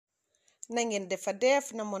na ngeen defa def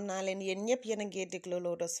namoon naa leen yéen ñëpp yéen a ngi déglu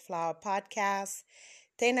Lotus Flower podcast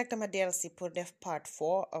tey nag dama dellu si pour def part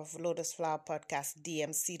 4 of Lotus Flower podcast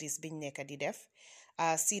DM series biñ nekk di def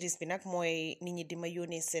series bi nag mooy nit ñi di ma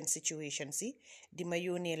yónnee seen situation si di ma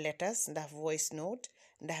yónnee letters ndax voice note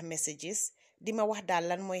ndax messages di ma wax daal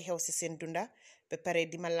lan mooy xew si seen dunda ba pare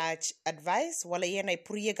di ma laaj advice wala yéenay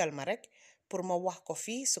pour yëgal ma rek pour ma wax ko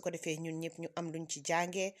fii su ko defee ñun ñëpp ñu am luñ ci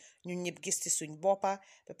jàngee ñun ñëpp gis ci suñ boppa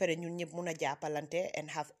ba pare ñun ñëpp mun a jàppalante and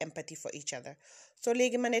have empathy for each other so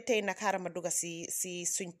léegi ma ne tey nag xaaral ma dugga si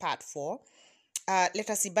suñ part 4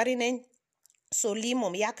 letters si bari nañ so lii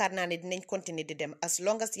moom yaakaar naa ne dinañ continuer di dem as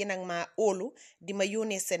long as yéen ak ma óolu di ma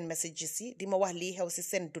yónnee seen messages yi di ma wax lii xew si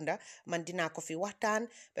seen dunda man dinaa ko fi waxtaan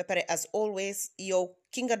ba pare as always yow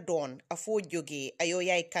ki nga doon a foo jógee a yow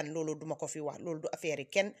yaay kan loolu duma ko fi wax loolu du affaire yi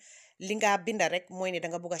kenn li nga binda rek mooy ne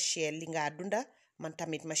danga bëgg a share li nga dunda man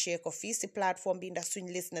tamit ma share ko fii si plateforme bi ndax suñ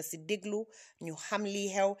listeners si déglu ñu xam lii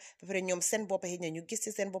xew ba pare ñoom seen bopp xëy na ñu gis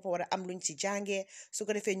ci seen bopp war a am luñ ci jàngee su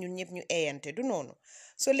ko defee ñun ñëpp ñu eyante du noonu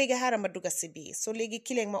so léegi xaaral ma dugga si bii so léegi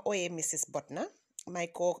kileeg ma ooyee Mrs Botna may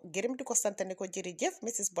ko gërëm di ko santane ko jërëjëf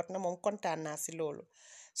Mrs Botna moom kontaan naa si loolu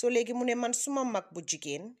so léegi mu ne man suma mag bu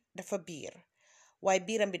jigéen dafa biir waaye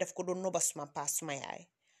biiram bi daf ko doon noba suma paa suma yaay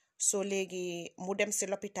so léegi mu dem si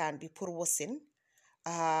lopitaan bi pour wasin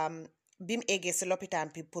bi mu eggee si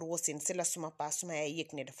lopitaan bi pour wasin si la suma paa suma yaay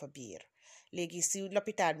yëg ne dafa biir léegi si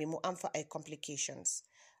lopitaan bi mu am fa ay complications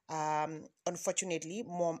unfortunately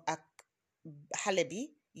moom ak xale bi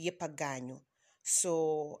yëpp a gaañu so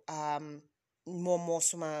moom moo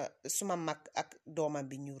suma mag ak doomam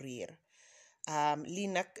bi ñu réer lii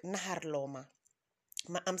nag naxarloo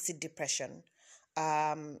ma am si depression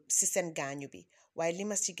si seen gaañu bi waaye li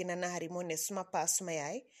ma si gën a naxari moo ne suma paa suma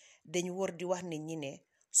yaay dañu wër di wax nit ñi ne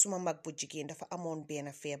suma mag bu jigéen dafa amoon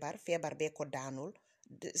benn feebar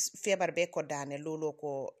bee ko daane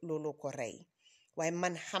looloo ko rey waaye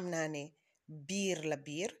man xam naa ne biir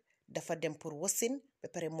dafa dem pour wasin ba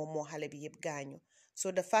pare moom moo xale bi yëpp gaañu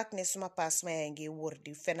so the fact ne suma paa suma yaay ngi wër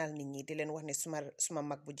di fenal nit ñi di leen wax ne suma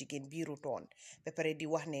mag bu jigéen biiru toon ba pare di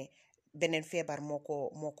wax ne beneen feebar moo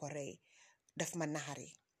ko rey daf ma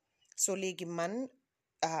naxari so léegi man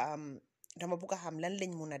dama bugg a xam lan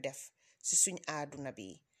lañ mun a def si suñ aaduna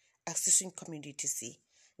bi ak si suñ community si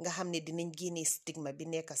nga xam ne dinañ génnee stigma bi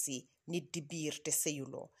nekk si nit di biir te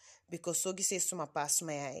sëyuloo because soo gisee suma paa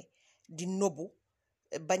suma yaay di nobu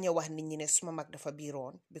bañ a wax nit ñi ne suma mag dafa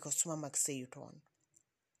biiroon because suma mag sëyutoon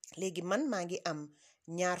léegi man maa ngi am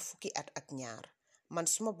 20 at ak ñaar man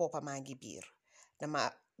suma boppa maa ngi biir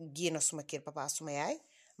dama génn suma kër papa suma yaay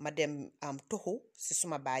ma dem am toxu si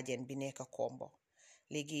suma baajen bi nekk Kombo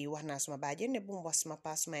léegi wax naa suma baajen ne bu mu wax suma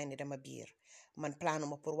paa suma yaay ne dama biir man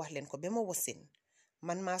planuma pour wax leen ko ba ma wasin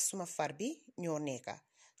man maa suma far bi ñoo nekka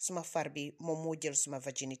suma far bi moom moo jël suma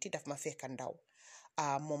virginity daf ma fekka ndaw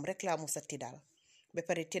moom rek laa musa tiddal ba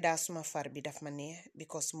pare tiddaa suma far bi daf ma neex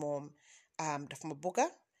because moom daf ma bugga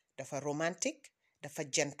dafa romantic dafa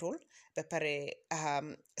gentle ba pare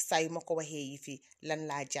saa yu ma ko waxee yi fi lan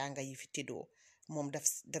laa jànga yi fi tiddoo moom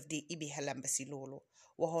daf di ibi xelam ba si loolu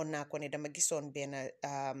waxoon naa ko ne dama gisoon benn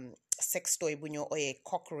sex toy bu ñoo oyee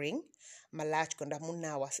cock ring ma laaj ko ndax mun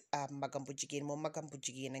naa wax magam bu jigéen moom magam bu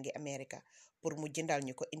jigéen a ngi America pour mu jëndal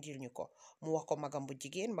ñu ko indil ñu ko mu wax ko magam bu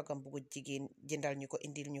jigéen jëndal ñu ko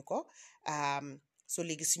indil ñu ko so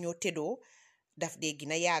léegi suñoo tëddoo daf dee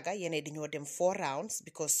gina yaaga yeneen dañoo dem 4 rounds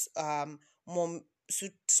because moom su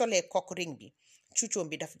solee cock ring bi cuucoom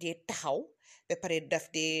bi daf dee taxaw ba pare daf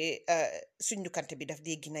dee suñu kante bi daf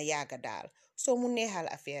dee gina yaaga daal soo mu neexal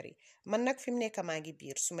affaire yi man nag fi mu nekk maa ngi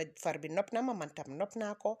biir suma far bi nopp na ma man tam nopp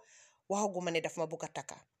naa ko waxaguma ne daf ma bugg a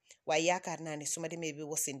takka waaye yaakaar naa ne su ma demee bi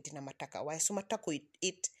wasin dina ma takka waaye su ma takku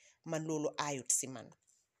it man loolu aayut si man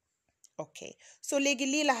ok so léegi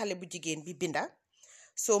lii la xale bu jigéen bi binda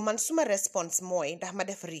so man suma response mooy ndax ma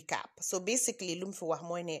def recap so basically lu mu fi wax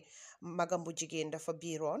mooy ne magam bu jigéen dafa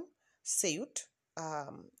biiroon sëyut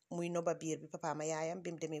muy noba biir bi papa ma yaayam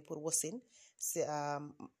bi mu demee pour wasin si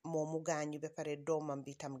moom mu gaañu ba pare doomam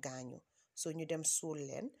bi tam gaañu so ñu dem suul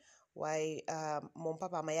leen waaye moom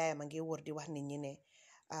papa ma yaayam a ngi wër di wax nit ñi ne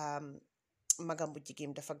magam bu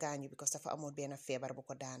jigéen dafa gaañu because dafa amoon benn feebar bu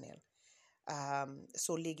ko daaneel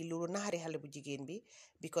so léegi loolu naxari xale bu jigéen bi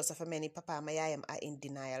because dafa mel ni papa ma yaayam a in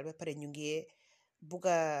denial ba pare ñu ngi bugg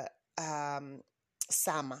a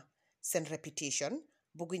saama seen reputation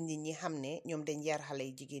bugg nit ñi xam ne ñoom dañ yar xale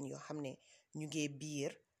yu jigéen yoo xam ne ñu ngi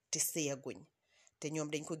biir te sëyaguñ te ñoom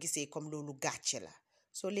dañ ko gisee comme loolu gàcce la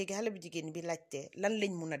so léegi xale bu jigéen bi laajte lan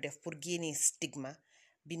lañ mun a def pour génnee stigma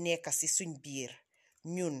bi nekk si suñ biir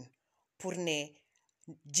ñun pour ne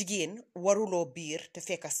jigéen waruloo biir te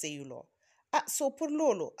fekk sëyuloo so pour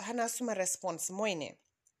loolu xanaa suma response mooy ne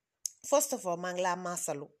first of all maa ngi laa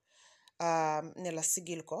maasalu ne la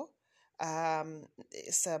sigil ko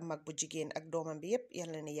sa mag bu jigéen ak doomam bi yépp yal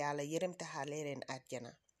na ne yàlla yërëm taxaale leen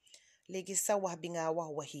àjjana léegi sa wax bi nga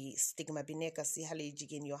waxi stigma bi nekk si xale yu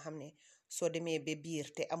jigéen yoo xam ne soo demee ba biir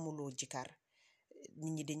te amuloo jikar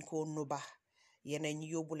nit ñi dañ koo nuba yena ñu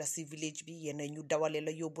yóbbu la si village bi yena ñu dawale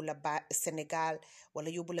la yóbbu la ba Sénégal wala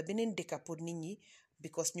yóbbu la beneen dëkka pour nit ñi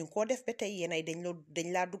because ñu ngi koo def ba tey yenay dañ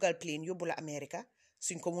laa dugal plane yóbbu la America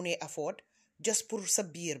suñ ko munee afford just pour sa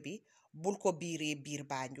biir bi bul ko biiree biir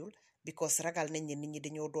Banjul because ragal nañ ne nit ñi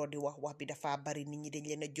dañoo door di wax bi dafa bari nit ñi dañ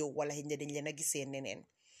leen a jow wala xëy na dañ leen a gisee neneen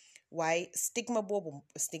waaye stigma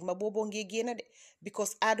boobu ngi génn de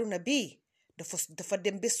because àdduna bi dafa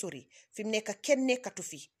dem ba sori fi mu nekk kenn nekkatu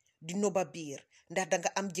fi di noba biir ndax danga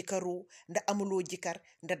am jikaru ndax amuloo jikar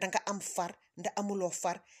ndax danga am far ndax amuloo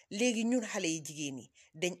far léegi ñun xale yi jigéen yi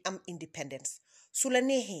dañ am independence su la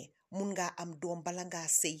neexee mun ngaa am doom bala ngaa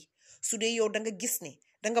sëy su dee yow danga gis ne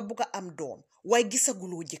danga bugg a am doom waaye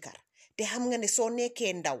gisaguloo jikar te xam nga ne soo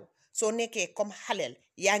nekkee ndaw soo nekkee comme xaleel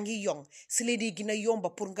yaa ngi yong si la di gën a yomba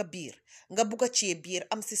pour nga bugg a cee biir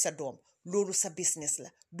am si sa doom loolu sa business la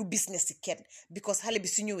du business si kenn because xale bi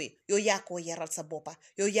su ñëwee yow yaa koo yaral sa boppa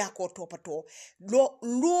yow yaa koo toppatoo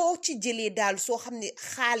loo ci jëlee daal soo xam ne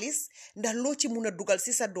xaalis ndax loo ci mun a dugal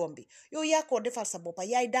si sa doom bi yow yaa koo defal sa boppa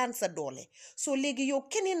yaay daan sa doole soo léegi yow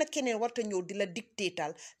keneen ak keneen warta ñëw di la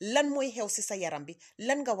dictétal lan mooy xew si sa yaram bi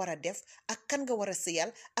lan nga war a def ak kan nga war a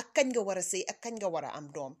sëyal ak kañ nga war a sëy ak kañ nga war a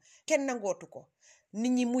am doom kenn nangootu ko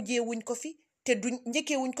nit ñi mujjee wuñ ko fi te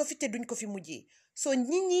njëkkee wuñ ko fi te duñ ko fi mujjee soo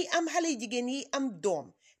nit ñi am xale yu jigéen yi am doom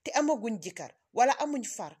te amaguñ jëkkër wala amuñ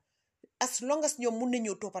far as long as ñoom mun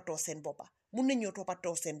nañoo toppatoo seen boppa mun nañoo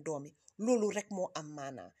toppatoo seen doom yi loolu rek moo am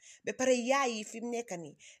maanaa ba pare yaay yi fi mu nekk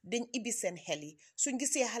nii dañ ibbi seen xel yi suñ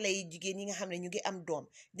gisee xale yu jigéen yi nga xam ne ñu ngi am doom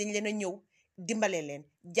dañ leen a ñëw dimbale leen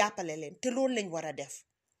jàppale leen te loolu lañ war a def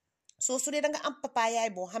su dee da nga am papa yaay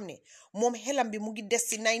boo xam ne moom xelam bi mu ngi des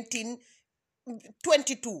si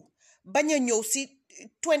 1922 bañ a ñëw si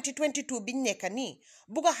 2022 biñ nekk nii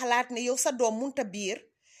bugg a xalaat ne yow sa doom munta biir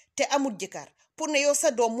te amul jëkkër pour ne yow sa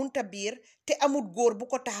doom munta biir te amul góor bu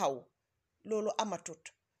ko taxaw loolu amatut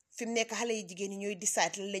fi mu nekk xale yu jigéen ñi ñooy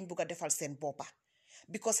decide lan lañ bugg a defal seen boppa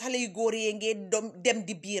because xale yu góor yee ngee dem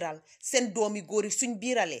di biiral seen doom yu góor yi suñ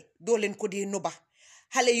biiralee doo leen ko dee nuba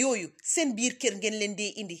xale yooyu seen biir kër ngeen leen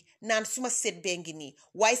dee indi naan suma set bee ngi nii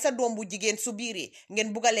waaye sa doom bu jigéen su biiree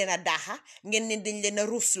ngeen bugga leen a daaxa ngeen leen dañ leen a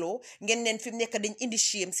rusloo ngeen leen fi mu nekk dañ indi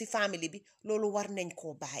shame si famille bi loolu war nañ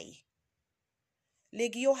koo bàyyi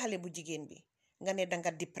léegi yow xale bu jigéen bi nga ne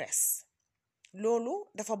danga depress loolu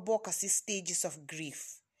dafa bokk si stages of grief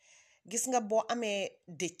gis nga boo amee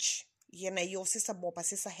dëcc yena yow si sa boppa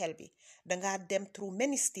si sa xel bi danga dem through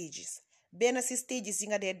many stages benn si stages yi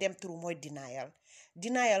nga dee dem through mooy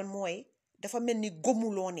denial mooy dafa mel ni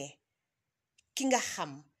gëmuloo ne ki nga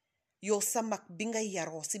xam yow sa mag bi nga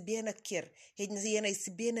yaroo si benn kër xëy na yenay si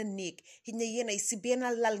benn néeg xëy na yenay si benn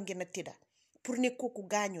lal ngeen a tëdda pour ne kooku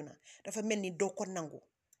gaañu na dafa mel ni doo ko nangu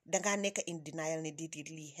dangaa nekk in denial ne diit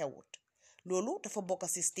lii xewut loolu dafa bokk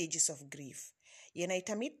si stages of grief yenay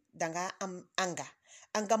tamit dangaa am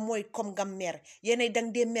anga mooy comme nga mer yenay dang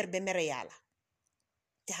dee mer ba mere yàlla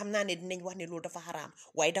te xam naa ne dinañ wax ne loolu dafa xaraam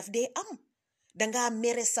waaye daf dee am dangaa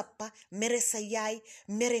mere sa pa mere sa yaay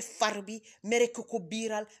mere far bi mere ku ko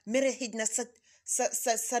biiral mere xëj na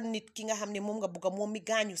sa nit ki nga xam ne moom nga bugga moom mi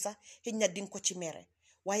gaañu sax xëj na dinga ko ci mere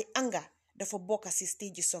waaye anga dafa bokk si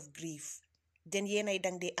stages of grief den yeenay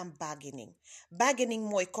dang dee am bargaining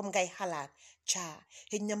mooy comme ngay xalaat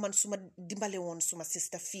xëj na man suma dimbale woon suma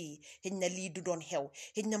sista fii xëj na lii du doon xew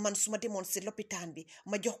xëj na man suma demoon si lopitaan bi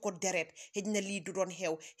ma jox ko deret xëj na lii du doon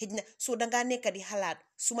xew xëj na soo dangaa nekk di xalaat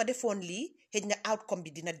suma defoon lii xëj na outcome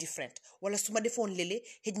bi dina different wala suma defoon lele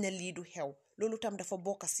xëj na lii du xew loolu tam dafa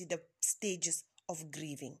bokk si the stages of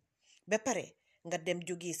grieving ba pare nga dem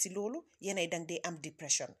jógee si loolu yenay dang dee am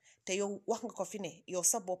depression te yow wax nga ko fi ne yow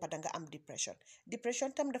sa boppa danga am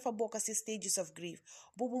depression tam dafa bokk si stages of grief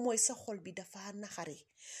boobu mooy sa xol bi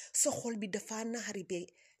dafa naxari be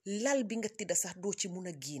lal bi nga tëdda sax doo ci mun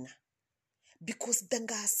a giina because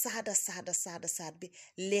danga saada bi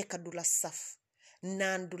lekka du la saf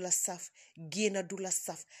naan du la saf génna du la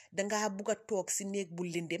saf danga bugga toog si néeg bu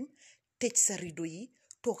lëndëm tëj sa rido yi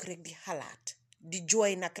toog rek di xalaat di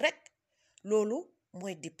jooy nag rek loolu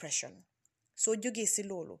mooy depression soo jógee si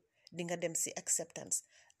loolu di nga dem si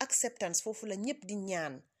acceptance foofu la ñëpp di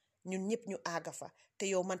ñaan ñun ñëpp ñu aaga fa te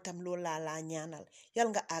yow man tam loolu laa ñaanal yal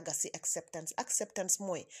nga aaga si acceptance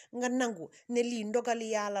mooy nga nangu ne lii ndogali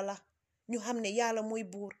yàlla la ñu xam ne yàlla mooy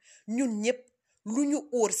buur ñun ñëpp lu ñu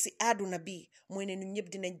óor si àdduna bi mooy ne ñun ñëpp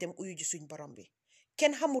dinañ dem uyu ji suñ borom bi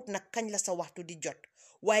kenn xamut nag kañ la sa waxtu di jot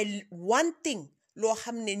waaye one thing loo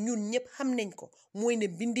xam ne ñun ñëpp xam nañ ko mooy ne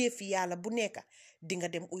bindee fi yàlla bu nekka di nga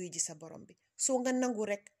dem uyu ji sa borom bi soo nga nangu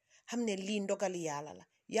rek xam ne lii ndogali yàlla la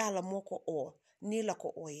yàlla moo ko oo nii la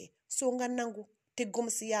ko ooyee soo nga nangu te gëm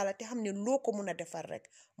si yàlla te xam ne loo ko mun a defar rek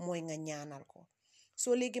mooy nga ñaanal ko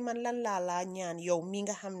soo léegi man lan laa ñaan yow mi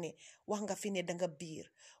nga xam ne wax nga fi ne danga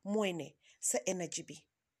biir mooy ne sa énergie bi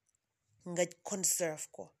nga conserve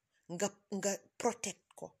ko nga protect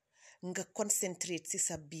ko nga concentrate si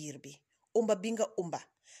sa biir bi umba bi nga umba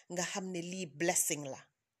nga xam ne lii blessing la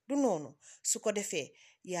du noonu su ko defee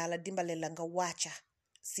yàlla dimbale la nga wàcca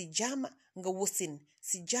si jaama nga wasin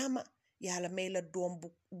si jaama yàlla may la doom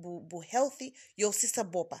bu healthy yow si sa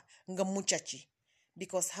boppa nga mucca ci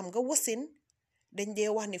because xam nga wasin dañ dee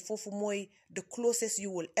wax ne foofu mooy the closest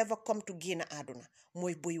you will ever come to génn àdduna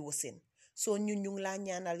mooy buy wasin soo ñun ñu ngi laa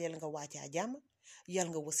ñaanal yal nga wàccaa jaama yal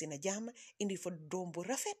nga wasin a jaama indi fa doom bu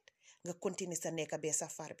rafet nga continuer sa nekk bee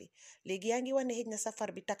safar bi léegi yaa ngi wax ne xëj na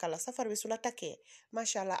safar bi takka la safar bi su la takkee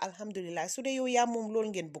macha allah alhamdulilah su dee yow yaa moom loolu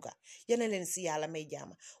ngeen bugga yana leen si yàlla may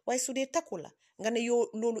jaama waaye su dee takku la nga ne yow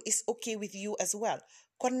loolu is okay with you as well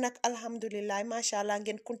kon nag alhamdulilah macha allah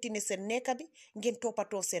ngeen continuer seen nekka bi ngeen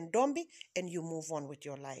toppatoo seen doom bi and you move on with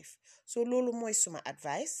your life so loolu mooy suma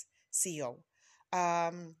advice si yow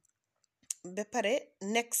ba pare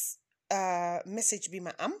next message bi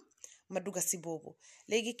ma am ma dugga si boobu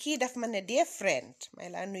léegi kii daf ma ne dear friend may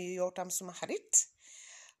laa nuyu yow tam suma xarit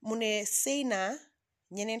mu ne sëy naa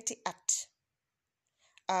ñeneenti at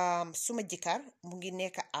suma jëkkër mu ngi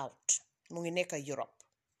nekk out mu ngi nekk Europe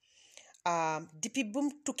depuis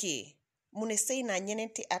bum tukkee mu ne sëy naa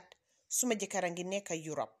ñeneenti at suma jëkkër a ngi nekk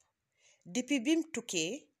Europe depuis bim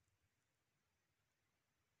tukkee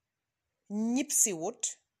ñib si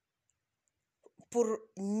wut pour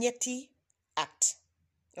ñetti at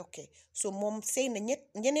ok so moom sëy na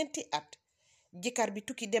ñeneenti at jëkkër bi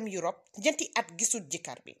tukki dem Europe ñetti at gisul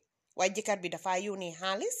jëkkër bi waaye jëkkër bi dafa yónnee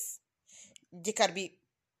xaalis jëkkër bi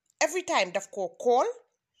every time daf ko call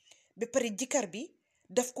ba pare jëkkër bi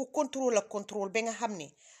daf ko contrôle ba nga xam ne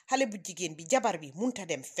xale bu jigéen bi jabar bi munta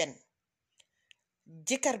dem fen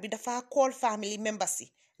jëkkër bi dafa call family members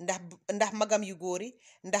yi ndax magam yu góori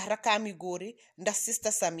ndax rakaam yu góori ndax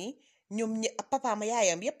sista sami ñoom papaama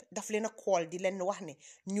yaayam yépp daf leen a call di leen wax ne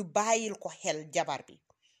ñu bàyyil ko xel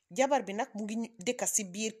jabar bi nag mu ngi dëkka si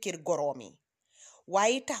biir kër goroom yi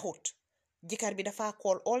waaye taxut jëkkër bi dafa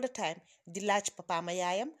call all the time di laaj papaama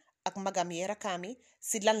yaayam ak magam yi rakaam yi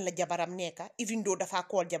si lan la jabaram nekka even though dafa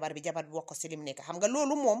call jabar bi wax ko si lim nekka xam nga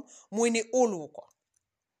loolu moom mooy ne óoluwu ko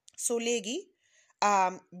so léegi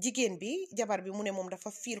jigéen bi jabar bi mu ne moom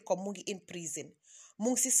dafa feel comme mu ngi in prison mu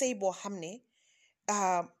ngi si sëy boo xam ne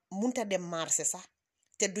munta dem marché sax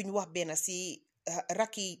te duñ wax benn si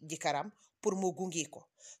rakki jëkkëram pour mu gunge ko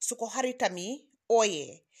su ko xaritam yi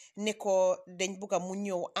ooyee ne ko dañ bugga mu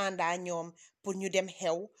ñëw àndaa ñoom pour ñu dem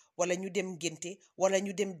xew wala ñu dem ngénte wala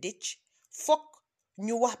ñu dem dëcc fokk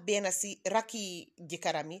ñu wax benn si rakki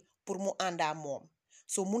jëkkëram yi pour mu àndaa moom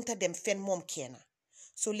so munta dem fen moom kenn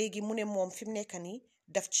so léegi mu ne moom fi mu nekk nii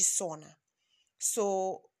daf ci soona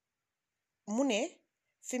so mu ne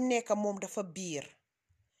fi mu nekk moom dafa biir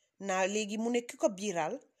naa léegi mu ne ki ko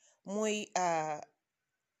biiral mooy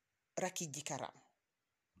rakki jëkkëram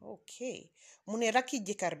ok mu ne rakki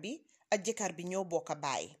jëkkër bi ak jëkkër bi ñoo bokk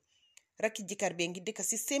baay rakki jëkkër bi ngi dëkk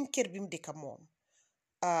si seen kër bi mu dëkk moom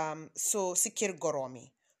so si kër goroom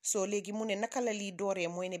yi so léegi mu ne naka la lii dooree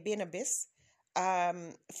mooy ne benn bés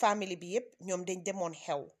famille bi yépp ñoom dañ demoon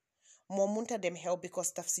xew moom munta dem xew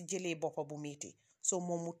because daf si jëlee boppa bu metti so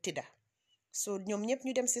moom mu tëdda so ñoom ñëpp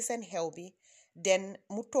ñu dem si seen xew bi den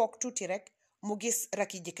mu toog tuuti rek mu gis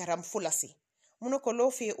rakki jëkkëram fula si mu ne ko loo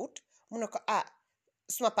fee ut mu ne ko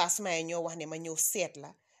suma paas maye ñoo wax ne ma ñëw seet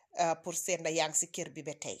la pour seet la yaa ngi si kër bi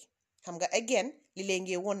ba tey xam nga again li lee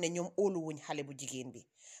ngee woon ne ñoom óoluwuñ xale bu jigéen bi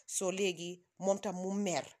so léegi moom tam mu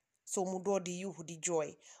mer so mu door di yuuxu di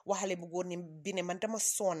jooy waxale bu góor ni bi ne man dama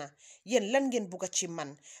soona yéen lan ngeen bugga ci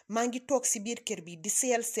man maa ngi toog si biir kër bi di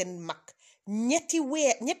seyal seen mag ñetti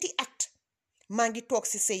at maa ngi toog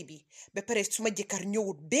si sëy bi ba pare suma jëkkër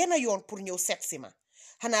ñëwut benn yoon pour ñëw seet si ma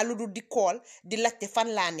xanaa lu dul di kool di laajte fan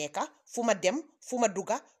laa nekka fu ma dem fu ma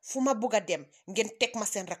dugga fu ma bugga dem ngeen teg ma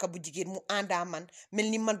seen raka bu jigéen mu àndaa man mel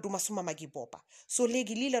ni man duma suma magi boppa so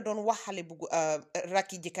léegi lii la doon wax xale bu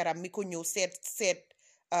rakki jëkkëram mi ko ñëw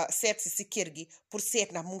seet si kër gi pour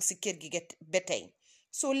seet na mu ngi si kër gi ba tey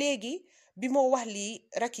so léegi bi moo wax lii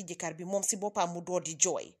rakki jëkkër bi moom si boppam mu door di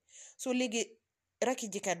jooy so léegi rakki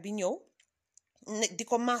jëkkër bi ñëw di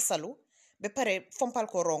ko maasalu ba pare fompal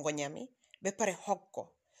ko rongo ñami ba pare xog ko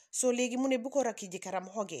soo léegi mu ne bu ko rakki jëkkëram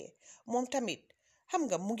xogee moom tamit xam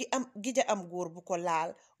nga mu ngi am gija am góor bu ko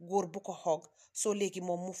laal góor bu ko xog soo léegi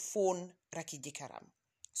moom mu fóon rakki jëkkëram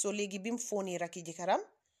soo léegi bi mu fóoni rakki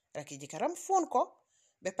jëkkëram fóon ko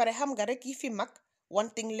ba pare xam nga rek yi fi mag one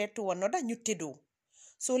thing led to another ñu tëddoo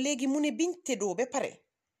soo léegi mu ne biñ tëddoo ba pare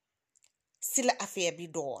si la affaire bi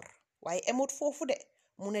door waaye emut foofu de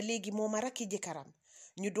mu ne léegi mooma rakki jëkkëram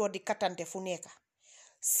ñu door di katante fu nekk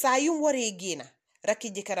saa yum waree génna rakki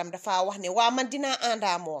jëkkëram dafa wax ne waa man dinaa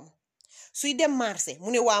àndaa moom suy dem marché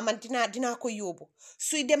mu ne waa man dinaa ko yóbbu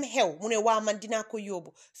suy dem xew mu ne waa man dinaa ko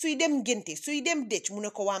yóbbu suy dem ngénte suy dem dëj mu ne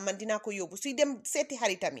ko waa man dinaa ko yóbbu suy dem seeti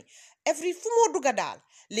xaritami every fu moo dugga daal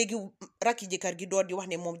léegi rakki jëkkër gi door di wax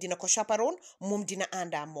ne moom dina ko chaperon moom dina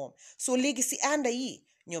àndaa moom soo léegi si ànda yi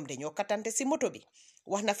ñoom dañoo katante si moto bi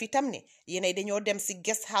wax na fi tam ne yéenay dañoo dem si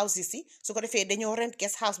guest house si su ko defee dañoo rent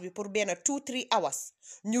guest house bi pour benn 2-3 hours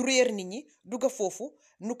ñu réer nit ñi dugga foofu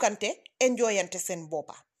nukante enjoyante seen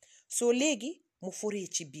boppa soo léegi mu foree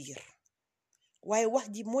ci biir waaye wax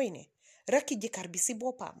ji mooy ne rakki jëkkër bi si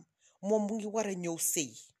boppam moom mu ngi war a ñëw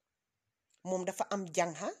sëy moom dafa am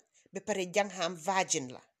jànxa ba pare jànxaam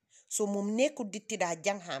virgin la soo moom nekkul di tiddaa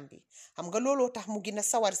jànxaam bi xam nga looloo tax mu gën a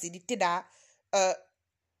sawar si di tiddaa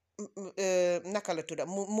naka la tudda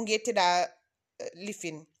mu ngi tiddaa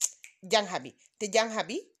lifin jànxa bi te jànxa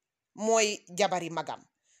bi mooy jabari magam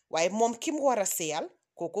waaye moom ki mu war a sëyal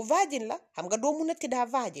kooku virgin la xam nga doo mun a tiddaa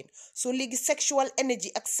virgin soo léegi sexual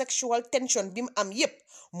energy ak sexual tension bi mu am yépp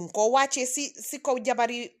mu ngi ko wàccee si kaw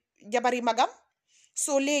jabari magam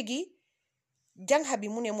soo léegi jànxa bi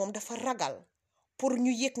mu ne moom dafa ragal pour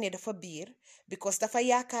ñu yëg ne dafa biir because dafa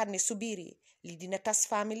yaakaar ne su biiri li dina tas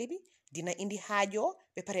family bi dina indi xaajoo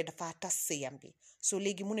ba pare dafa tas sëyam bi soo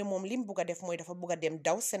léegi mu ne moom lim bugg a def mooy dafa bugg a dem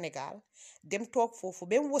daw Sénégal dem toog foofu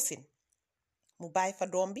ba mu wasin mu bàyyi fa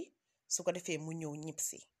doom bi su ko defee mu ñëw ñib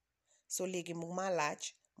si soo léegi mu ma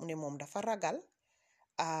laaj mu ne moom dafa ragal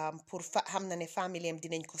pour xam na ne familleem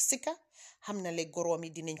dinañ ko sikka xam na le goroom yi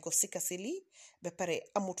dinañ ko sikka si lii ba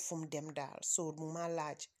pare amut fu mu dem daal soo mu ma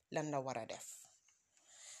laaj lan la war a def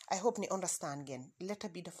I hope ni understand ngeen letta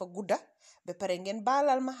bi dafa gudda ba pare ngeen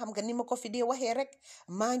baalal ma xam nga ni ma ko fi dee waxee rek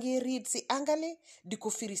maa ngi read si angale di ko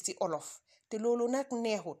firi si olof te loolu nag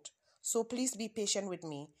neexut so please be patient with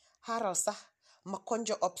me xaaral sax ma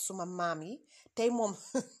konjo op suma maam yi tey moom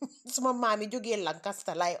suma maam yi jógee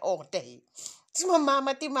Lancaster lay oo tey suma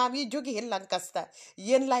maamati maam yi jógee Lancaster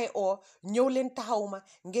yéen lay oo ñëw leen taxaw ma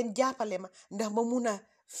ngeen jàppale ma ndax ma mun a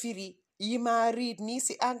firi yi ma read nii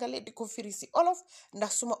si angale di ko firi si olof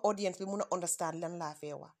ndax suma audience bi mun a understand lan laa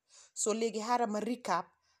fee wax so léegi xaaral ma recap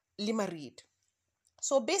li ma read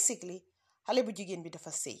so basically xale bu jigéen bi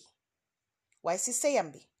dafa sëy waaye si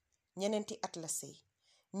sëyam bi ñeneenti at la sëy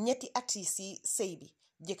ñetti at yi si sëy bi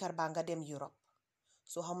jëkkër baa nga dem Europe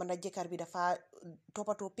soo xam na jëkkër bi dafa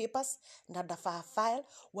toppatoo papers ndax dafa file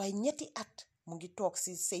waaye ñetti at mu ngi toog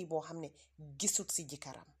si sëy boo xam ne gisut si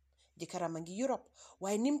jëkkëram a ngi Europe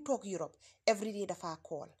waaye ni mu toog Europe everyday dafa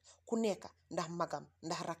call ku nekk ndax magam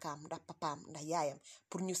ndax rakaam ndax papaam ndax yaayam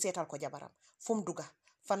pour ñu seetal ko jabaram fu mu dugga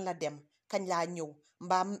fan la dem kañ laa ñëw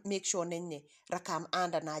mbaa make sure nañ ne rakaam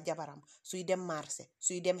ànda naa jabaram suy dem marché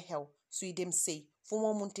suy dem xew suy dem sëy fu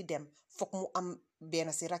moo munti dem foog mu am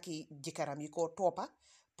benn si rakki jëkkëram yi ko toppa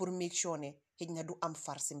pour make sure ne xëj na du am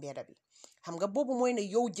far si mbedda bi xam nga boobu mooy ne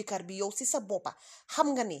yow jëkkër bi yow si sa boppa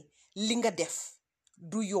xam nga ne li nga def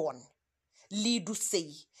du yoon lii du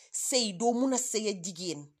sëy doo mun a sëy a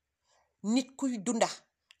jigéen nit kuy dunda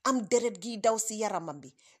am deret gi daw si yaramam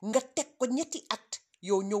bi nga teg ko ñetti at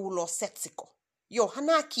yow ñëwuloo seet si ko yow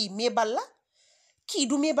xanaa kii meebal la kii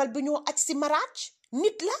du meebal bi ñoo aj si maraaj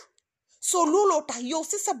nit la soo looloo tax yow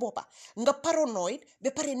si sa boppa nga paranoïde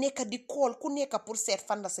ba pare nekka di kool ku nekka pour seet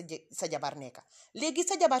fan la sa jabar nekka léegi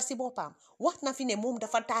sa jabar si boppam wax na fi ne moom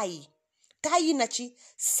dafa taayi na ci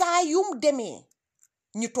saa yum demee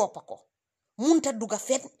ñu toppa ko munta dugga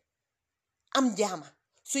fen am jaama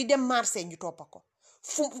suy dem marché ñu toppa ko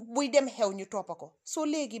fu buy dem xew ñu toppa ko soo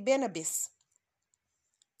léegi benn bés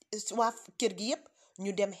waa kër gi yépp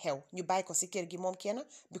ñu dem xew ñu bàyyi ko si kër gi moom kenn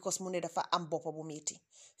because mu ne dafa am boppa bu metti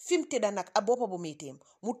fi mu tëdda nag a boppa bu metteem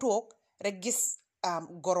mu toog rek gis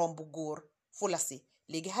gorom bu góor fu la si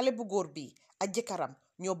léegi xale bu góor bi ak jëkkëram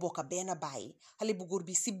ñoo bokka benn bàyyi xale bu góor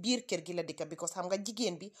bi si biir kër gi la dëkka because xam nga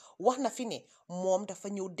jigéen bi wax na fi ne moom dafa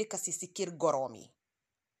ñëw dëkka si kër gorom yi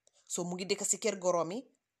so mu ngi dëkka si kër gorom yi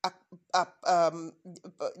ak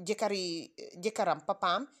jëkkëram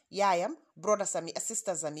papaam yaayam broda sami ak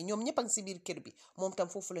sister sami ñoom ñëpp a ngi si biir kër bi moom tam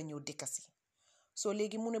foofu la ñëw dëkka si so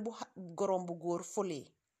léegi mu ne bu gorom bu góor folee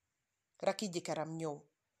rakki jëkkëram ñëw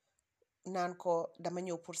naan ko dama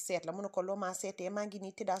ñëw pour seet la mu ne ko loo maa seetee maa ngi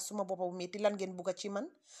nii tëddaa suma boppa bu metti lan ngeen bugga ci man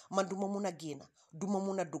duma mun a génna duma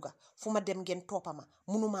mun a dugga fu ma dem ngeen toppa ma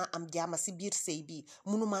munumaa am jaama si biir sëy bii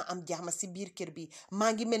munumaa am jaama si biir kër bi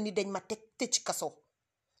maa ngi mel ni dañ ma tëj kaso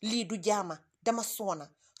lii du jaama dama soona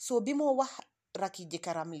soo bi moo wax rakki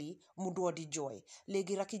jëkkëram lii mu doo di jooy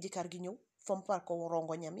léegi rakki jëkkër gi ñëw fompal ko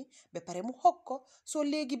rongo ñami ba pare mu xog ko soo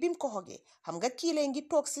léegi bi mu ko xogee xam nga kii lee ngi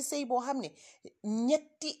toog si sëy boo xam ne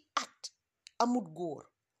ñetti at amut góor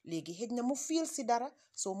léegi xëj na mu fiil si dara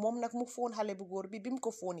soo moom nag mu foon xale bu góor bi mu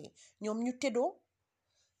ko foonee ñoom ñu tëddoo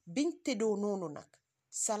biñ tëddoo noonu nag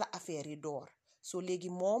sala affaire yi door soo léegi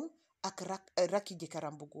moom ak rakki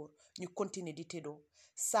jëkkëram bu góor ñu continuer di tëddoo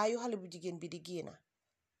saa yu xale bu jigéen bi di génna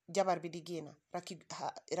jabar bi di génna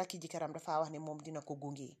rakki jëkkëram dafa wax ne moom dina ko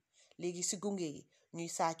gunge léegi si gunge yi ñuy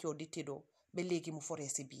saacoo di tëddoo ba léegi mu foree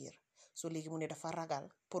si biir soo léegi mu ne dafa ragal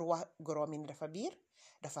pour wax goroom yi ne dafa biir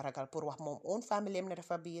dafa ragal pour wax moom own famille ne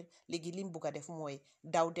dafa biir léegi lim bugg a def mooy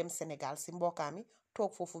daw dem Sénégal si mbokkaami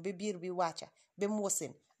toog foofu ba biir bi wàcca ba mu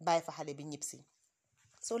wasin bàyyi fa xale bi ñib si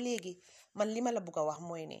soo léegi man li ma la bugg a wax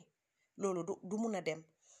mooy ne loolu du mun a dem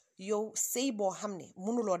yow sëy boo xam ne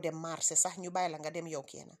mënuloo dem marché sax ñu bàyyi la nga dem yow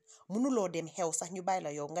kenn mënuloo dem xew sax ñu bàyyi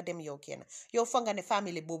la yow nga dem yow kenn yow fa nga ne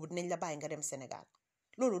famille boobu dinañ la bàyyi nga dem Sénégal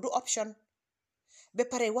loolu du option ba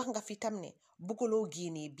pare wax nga fi tam ne bugguloo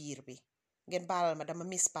génnee biir bi ngeen baalal ma dama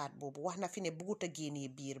miss part boobu wax na fi ne buggut a génnee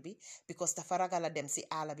biir bi because dafa ragal a dem si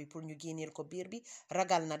àll bi pour ñu génneel ko biir bi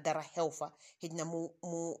ragal na dara xew fa xëj na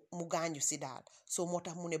mu gaañu si daal soo moo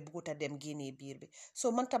tax mu ne buggut a dem génnee biir bi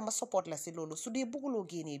soo man tam ma support la si loolu su dee bugguloo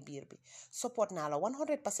génnee biir bi support naa la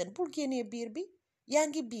 100% bul génnee biir bi yaa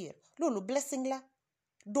ngi biir loolu blessing la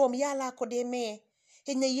doom yàllaa ko dee maye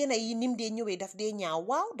xëj na yéena yi nim dee ñëwee daf dee ñaaw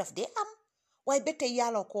waaw daf dee am waaye ba tey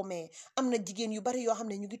yàlla ko maye am na jigéen yu bari yoo xam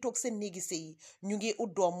ne ñu ngi toog seen néegi sëy yi ñu ngi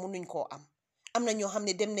ut doom munuñ koo am na ñoo xam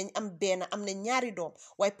ne dem nañ am benn am na ñaari doom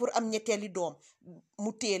waaye pour am ñetteeli doom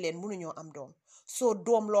mu téye leen munuñoo am doom soo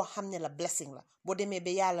doom loo xam ne la blessing la boo demee ba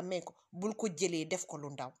yàlla may ko bul ko jëlee def ko lu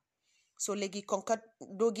ndaw soo léegi kon kat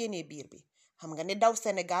doo génnee biir bi xam nga ne daw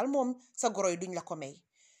Sénégal moom sa goro yi duñ la ko may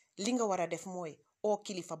li nga war a def mooy oo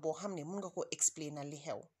kilifa boo xam ne mun nga koo explainal li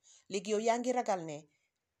xew léegi yow yaa ngi ragal ne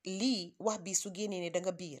lii wax bi su génnee ne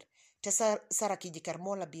danga biir te sa rakki jëkkër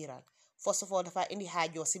moo la biiral first of all dafa indi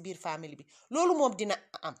xaajoo si biir famille bi loolu moom dina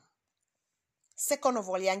am second of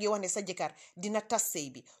all yaa ngi wax ne sa jëkkër dina tas sëy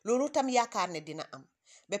bi loolu tam yaakaar ne dina am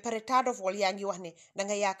ba pare third of all yaa ngi wax ne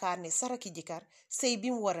danga yaakaar ne sa rakki jëkkër sëy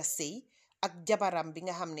bi mu war a sëy ak jabaram bi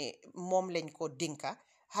nga xam ne moom lañ ko dénka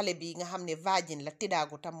xale bi nga xam ne virgin la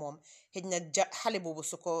tidaagu tam moom xëj na xale boobu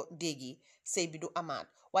su ko déggi sëy bi du amaat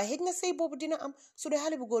waaye xëj na sëy boobu dina am su dee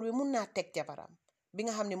xale bu góor bi mun naa teg jabaram bi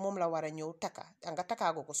nga xam ne moom la war a ñëw takka nga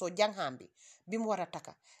takkaagu ko soo jànxaam bi mu war a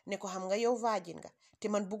takka ne ko xam nga yow virgin nga te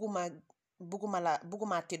man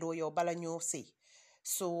bugguma tëddoo yow bala ñëw sëy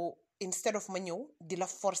so instead of ma ñëw di la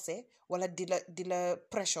forcer wala di la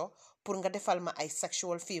pressure pour nga defal ma ay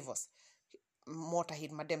sexual favors moo tax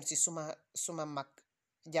it ma dem si suma mag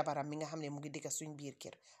jabaram mi nga xam ne mu ngi dëkk suñ biir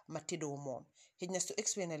kër ma tëddoo moom xëj na su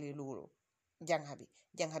explainali loolu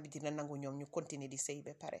jànxa bi dina nangu ñoom ñu continuer di sëy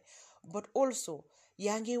ba pare but also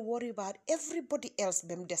yaa ngi worry about everybody else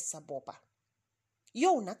ba mu des sa boppa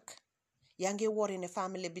yow nag yaa ngi worry ne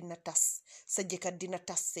famille bi dina tas sa jëkkër dina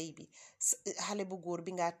tas sëy bi xale bu góor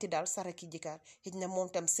bi nga tëddal sa rakki jëkkër xëj na moom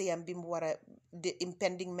tam sëyam bi mu war a the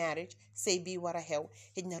impending marriage sëy bi war a xew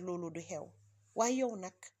xëj na loolu du xew waaye yow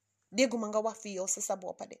nag dégguma nga wax fi yow sa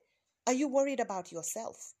boppa de are you worried about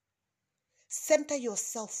yourself center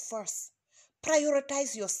yourself first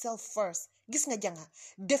prioritize yourself first gis nga jànga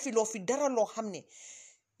defiloo fi dara loo xam ne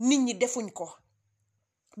nit ñi defuñ ko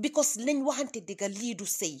because lañ waxante digga lii du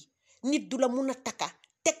sëy nit du la mun a takka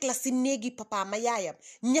teg la si néegi papa ma yaayam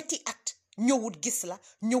ñetti at ñëwut gis la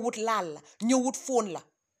ñëwut laal la ñëwut foon la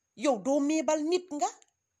yow doo meebal nit nga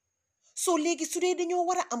soo léegi su dee dañoo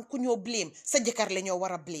war a am ku ñoo blame sa jëkkër la ñoo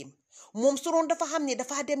war a blame moom su doon dafa xam ne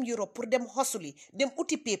dafa dem Europe pour dem hustle dem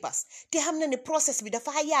uti papers te xam na ne process bi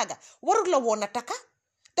dafa yàgga warul la woon a takka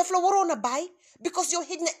daf la waroon a bàyyi because yow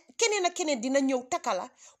xëj na keneen ak keneen dina ñëw takka la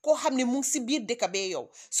koo xam ne mu ngi si biir dëkk bee yow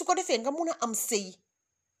su ko defee nga mun a am sëy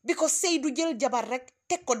because sëy du jël jabar rek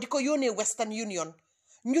teg ko di ko yónnee Western Union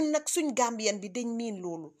ñun nag suñ Gambien bi dañ miin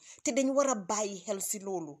loolu te dañ war a bàyyi xel si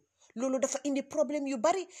loolu dafa indi problème yu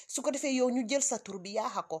bari su ko defee yow ñu jël sa tur bi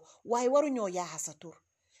yaaxa ko waaye waruñoo yaaxa sa tur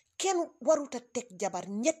kenn waruta teg jabar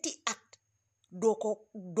ñetti at doo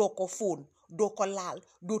ko fóon doo ko laal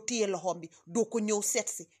doo téye loxoom bi doo ko ñëw seet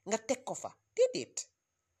si nga teg ko fa déedéet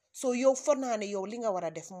soo yow for naa ne yow li nga war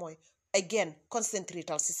a def mooy again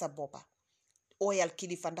concentratal si sa boppa oyal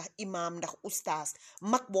kilifa ndax imam ndax ustaas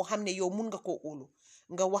mag boo xam ne yow mun nga koo óolu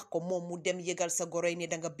nga wax ko moom mu dem yëgal sa goroy ne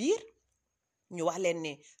danga biir ñu wax leen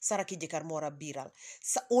ne saraki jëkkër moo war biiral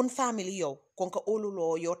sa own family yow kon ka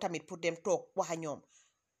óoluloo yow tamit pour dem toog waxa ñoom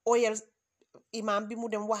oyal imam bi mu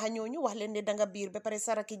dem waxa ñooñu wax leen ne danga biir ba pare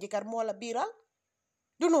saraki jëkkër moo la biiral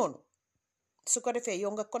du noonu su ko defee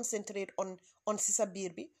yow nga concentrate on si sa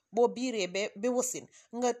biir bi boo biiree ba wasin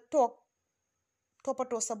nga toog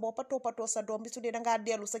toppatoo sa boppa toppatoo sa doom bi su dee dangaa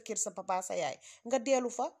dellu sa kër sa papa sa yaay nga dellu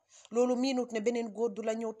fa loolu miinut ne beneen góor du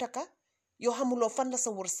la ñëw takka yoo xamuloo fan la sa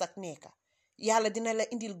wërsëg nekka yàlla dina la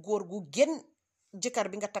indil góor gu gën jëkkër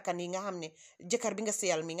bi nga takka nii nga xam ne jëkkër bi nga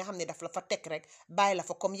seyal mi nga xam ne daf la fa teg rek bàyyi la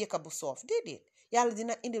fa comme yëkka bu soof déedéet yàlla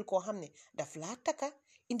dina indil koo xam ne daf laa takka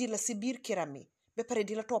indi la si biir këram mi ba pare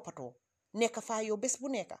di la toppatoo nekk faa yow bés bu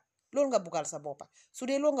nekka loolu nga buggal sa boppa su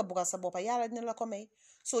dee loolu nga buggal sa boppa yàlla dina la ko may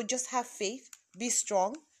so just have faith be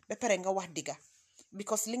strong ba pare nga wax digga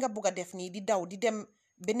because li nga bugg a def nii di daw di dem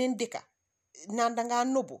beneen dëkka naan dangaa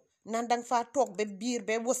nobu naan danga faa toog ba biir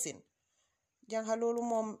ba wasin jànga loolu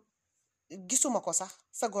moom gisuma ko sax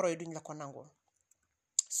sa goroy duñ la ko nangul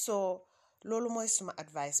so loolu mooy suma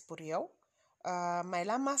advice pour yow may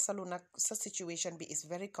la masalu nag sa situation bi is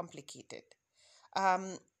very complicated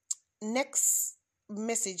next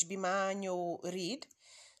message bi ma ñëw read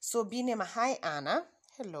so bii ne ma hi Anna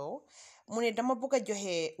hello mu ne dama bëgg a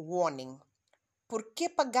joxe warning pour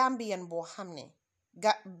képpa Gambien boo xam ne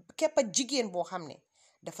képpa jigéen boo xam ne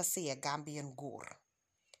dafa sëya Gambien góor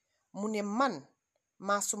mu ne man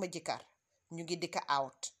maa suma jëkkër ñu ngi dëkka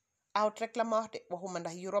out rek la ma wax de waxuma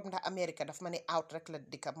ndax Europe ndax America daf ma ne out rek la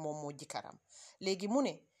dëkka moom moo jëkkëram léegi mu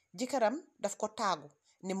ne jëkkëram daf ko taagu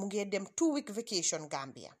ne mu ngi dem 2 week vacation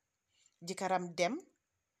Gambia jëkkëram dem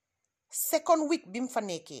second week bi mu fa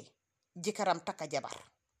nekkee jëkkëram takka jabar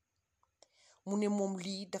mu ne moom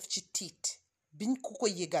lii daf ci tiit biñ ko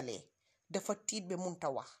yëgalee dafa tiit ba munta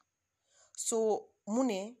wax so mu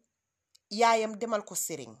ne yaayam demal ko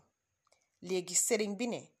sëriñ léegi sëriñ bi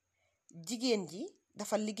ne jigéen ji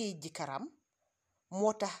dafa liggéey jëkkëram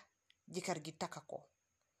moo tax jëkkër gi takka ko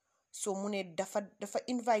so mu ne dafa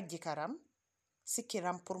invite jëkkëram si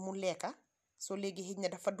kiram pour mu lekka so léegi xëj na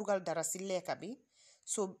dafa dugal dara si lekka bi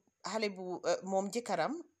so xale bu moom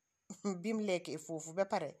jëkkëram bim lekkee foofu ba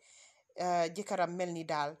pare jëkkëram mel ni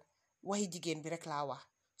daal waxi jigéen bi rek laa wax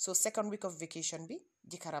so second week of vacation bi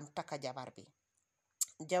jëkkëram takka jabar bi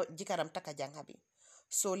jëkkëram takka jànga bi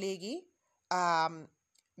so léegi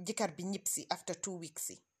jëkkër bi ñibbisi after 2 weeks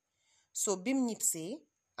yi so bim ñibbisee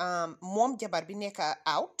moom jabar bi nekk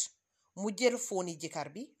out mu jël fooni jëkkër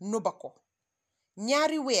bi nuba ko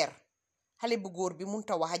 2 weer xale bu góor bi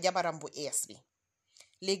munta wax a jabaram bu ees bi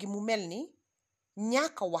léegi mu mel ni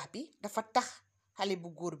ñaaka wax bi dafa tax xale bu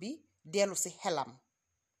góor bi dellu si xelam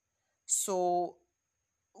so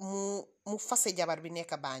mu fase jabar bi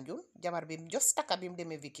nekk Banjul jabar bi just takka bi mu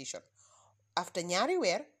demee vacation after 2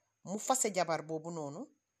 weer mu fase jabar boobu noonu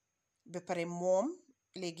ba pare moom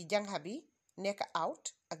léegi jànxa bi nekk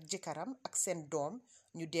out ak jëkkëram ak seen doom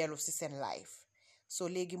ñu dellu si seen life so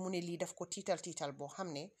léegi mu ne lii daf ko tiital boo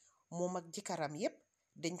xam ne moom ak jëkkëram yépp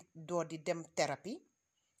dañ door di dem thérapie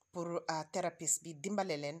pour thérapeute bi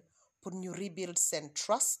dimbale leen pour ñu rebuild seen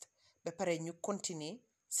trust ba pare ñu continuer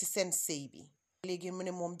si seen sëy bi léegi mu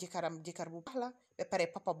ne moom jëkkër bu baax la ba pare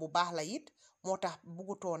papa bu baax la it moo tax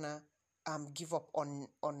buggutoona give up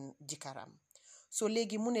on jëkkëram so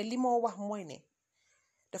léegi mu ne li moo wax mooy ne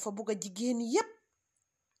dafa bugg a jigéen yépp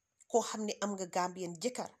koo xam ne am nga Gambien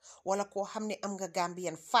jëkkër wala koo xam ne am nga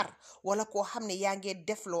Gambien far wala koo xam ne yaa ngee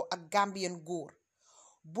defloo ak Gambien góor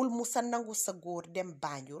bul mu sa nangu sa góor dem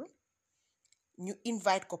Banjul ñu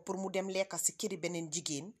invite ko pour mu dem lekka si këri beneen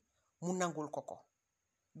jigéen mu nangul ko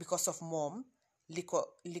because of moom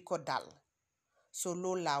li ko dal so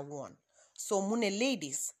loolu laa woon so mu ne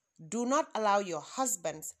ladies do not allow your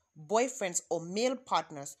husbands boyfriends or male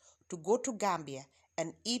partners to go to Gambia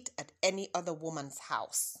and eat at any other woman's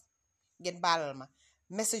house ngeen baalal ma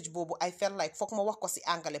message boobu I felt like foog ma wax ko si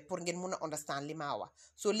anglais pour ngeen mun a understand li maa wax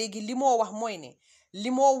so léegi li moo wax mooy ne li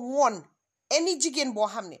moo woon any jigéen boo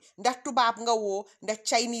xam ne ndax tubaab nga woo ndax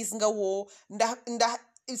Chinese nga woo ndax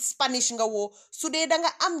Spanish nga woo su dee danga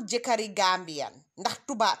am jëkkëri Gambian ndax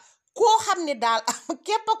tubaab koo xam ne daal am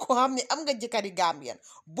képp koo xam ne am nga jëkkëri Gambian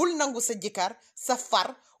bul nangu sa jëkkër sa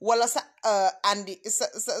far wala sa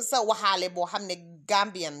sa waxaale boo xam ne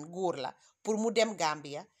Gambian góor la pour mu dem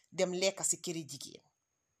Gambia dem lekka si këri jigéen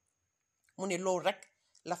mu ne loolu rek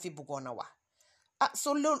la fi bëggoon a wax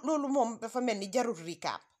so loolu moom dafa mel ni jarul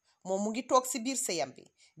recap moom mu ngi toog si biir sëyam bi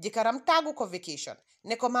jëkkëram taagu ko vacation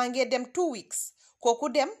ne ko maa ngi dem 2 weeks kooku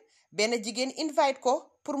dem benn jigéen invite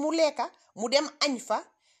ko pour mu lekka mu dem añ fa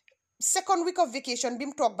second week of vacation bi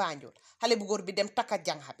mu toog Banjul xale bu góor bi dem takka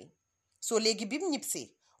janxa bi soo léegi bi mu ñibbisee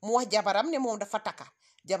mu wax jabaram ne moom dafa takka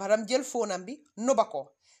jabaram jël foonam bi noba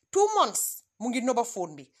ko 2 months mu ngi noba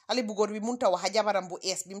foon bi xale bu góor bi munta wax a jabaram bu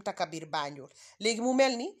ees bi mu takka biir Banjul léegi mu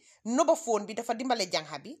mel ni noba foon bi dafa dimbale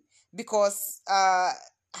janxa bi because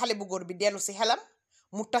xale bu góor bi dellu si xelam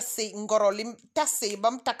mu tas sëy ngoro li tas sëy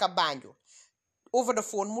ba mu takka Banjul over the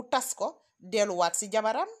phone mu tas ko delluwaat si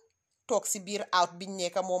jabaram toog si biir out biñ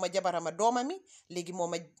nekka mooma jabaram a doomami léegi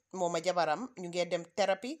mooma jabaram ñu ngee dem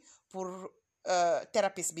thérapie pour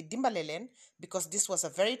therapist bi dimbale leen because this was a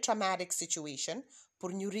very traumatic situation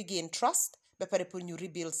pour ñu regain trust ba pare pour ñu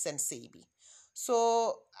rebuild seen sëy bi so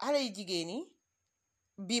xale yi jigéen yi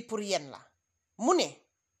bii pour yéen la mu ne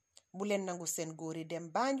bu leen nangu seen góor yi dem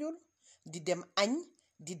Banjul di dem añ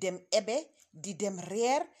di dem ebe di dem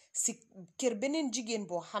reer si kër beneen jigéen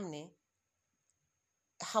boo xam ne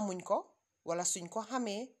xamuñ ko wala suñ ko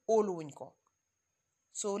xamee óoluwuñ ko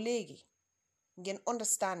soo léegi ngeen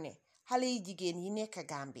understand ne xale yi jigéen yi nekk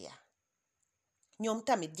Gambia ñoom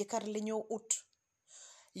tamit jëkkër la ñoo ut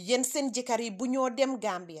yéen seen jëkkër yi bu ñoo dem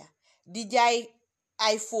Gambia di jaay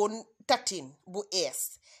iPhone 13 bu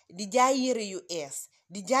ees di jaay yëre yu ees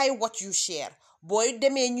di jaay watch yu cher booy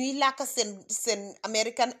demee ñuy làkk seen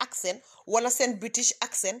American accent wala seen British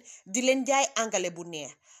accent di leen jaay anglais bu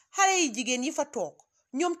neex xale yi jigéen yi fa toog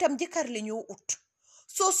ñoom tam jëkkër la ñoo ut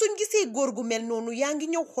soo suñ gisee góor gu mel noonu yaa ngi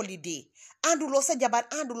ñëw holiday ànduloo sa jabar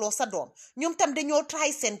ànduloo sa doom ñoom tam dañoo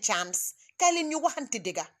try seen chance kay leen ñu waxante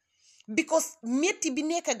dëgga because metti bi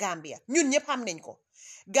nekk Gambia ñun ñëpp xam nañ ko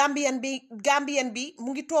Gambian bi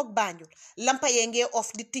mu ngi toog Banjul lampa yee ngee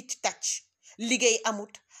off di ticc tacc liggéey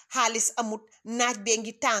amut xaalis amut naaj bee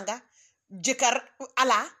ngi tànga jëkkër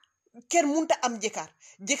ala kenn munta am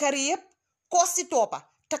jëkkër yëpp koo si toppa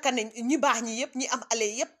takka nañ ñi baax ñi yëpp ñi am ale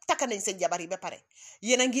yëpp takka nañ seen jabar yi ba pare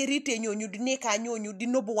yéen a ngi riitee ñooñu di nekkaa ñooñu di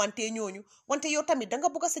nobbu wante ñooñu wante yow tamit danga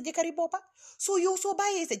bugga sa jëkkër yi boppa soo yow soo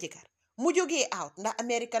bàyyee sa jëkkër mu jógee out ndax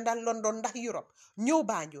America ndax London ndax Europe ñëw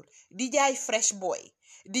Banjul di jaay fresh boy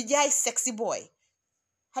di jaay sexy boy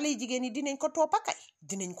xale yi jigéen yi dinañ ko toppa kay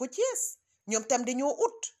dinañ ko jees ñoom tam dañoo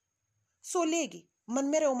ut soo léegi man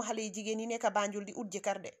merew ma xale yi jigéen yi nekk Banjul di ut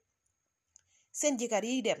jëkkër de seen jëkkër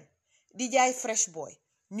yiy dem di jaay fresh boy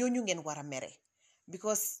ñooñu ngeen war a mere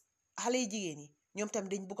because xale yi jigéen yi ñoom tam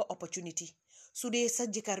dañ bugg a opportunity su dee sa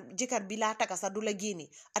jëkkër bi laa taka sax du la génne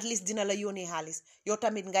at least dina la yónnee xaalis yow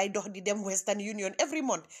tamit ngay dox di dem Western Union every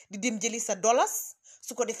month di dem jëli sa dollars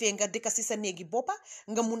su ko defee nga dëkka si sa néegi boppa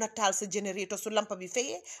nga mun a taal sa generator su lampa bi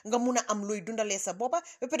fayee nga mun a am looy dundalee sa boppa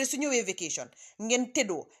ba pare su ñëwee vacation ngeen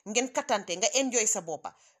tëddoo ngeen katante nga enjoy sa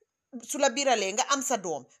boppa su la biralee nga am sa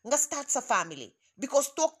doom nga start sa family because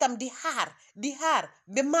toog tam di xaar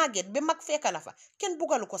ba màgget ba mag fekka la fa kenn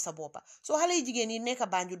bugalu ko sa boppa soo xale yi jigéen yi nekk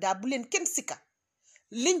Banjul daa bu leen kenn sikka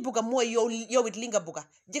liñ bugga mooy yow it li nga bugga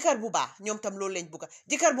jëkkër bu baax ñoom tam loolu lañ bugga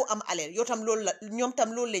jëkkër bu am aleel yow tam loolu la ñoom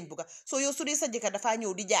tam loolu lañ bugga soo yow su dee sa jëkkër dafaa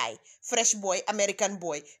ñëw di jaay fresh boy American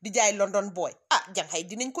boy di jaay London boy jànxay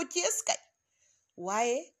dinañ ko cees kay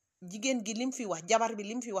waaye jigéen gi lim fi wax jabar bi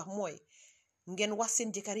lim fi wax mooy ngeen wax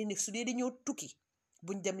seen jëkkër yi ne su dee dañoo tukki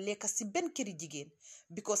buñ dem lekka si benn këri jigéen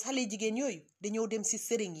because xale jigéen yooyu dañoo dem si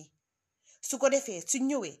sëriñ yi su ko defee suñ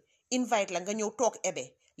ñëwee invite la nga ñëw toog ebe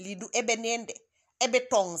lii du ebe neen de ebe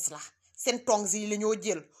tongs la seen tongs yi la ñoo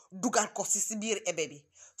jël dugal ko si biir ebe bi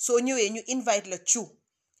soo ñëwee ñu invite la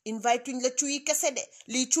invite uñ la cu yi kese de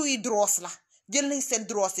lii cu yi dross la jël nañ seen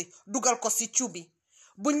dross yi dugal ko si cu bi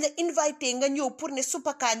buñ la invité nga ñëw pour ne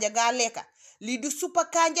suppa kanja gaa lekka lii du suppa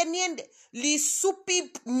kanja neen de lii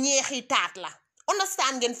suppi ñeexi taat la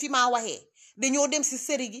understand ngeen fi maa waxee dañoo dem si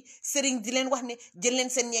sëriñ di leen wax ne jël leen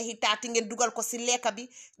seen ñeexi taati ngeen dugal ko si lekka bi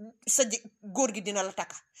sa góor gi dina la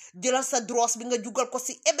taka jëlal sa dross bi nga dugal ko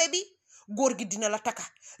si ebe bi góor gi dina la taka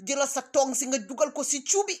jëlal sa tong si nga dugal ko si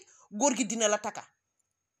cuubi góor gi dina la taka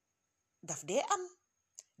daf dee am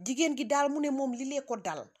jigéen gi daal mu ne moom li lee ko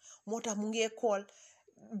dal moo tax mu ngee kool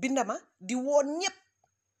bindama di woon ñépp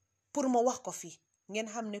pour ma wax ko fi ngeen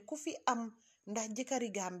xam ne ku fi am ndax jëkkëri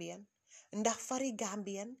Gambien ndax fari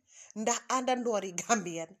Gambien ndax àndandoori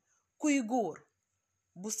Gambien kuy góor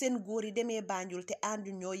bu seen góor yi demee Banjul te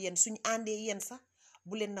àndu ñoo yéen suñ àndee yéen sax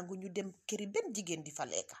bu leen nangu ñu dem këri benn jigéen di fa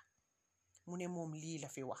lekka mu ne moom lii la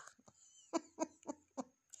fi wax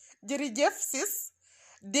jërëjëf sis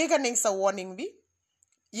dégg nañ sa warning bi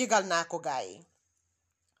yëgal naa ko gaay yi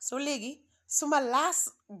so léegi suma laas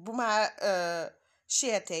bu ma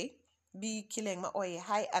share tey bi kileeng ma ooyee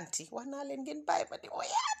hi anti wax naa leen ngeen bàyyi ma di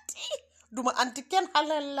ooyee anti duma anti kenn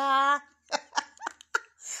xale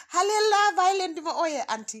laa bàyyi leen di ma ooyee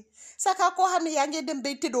anti saka koo xam ne yaa ngi dem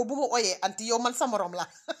bay tëddoo bu ma oyee anti yow man sa morom la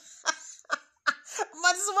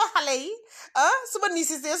man suma xale yi suma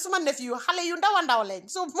niisisee suma nephew xale yu ndaw a ndaw lañ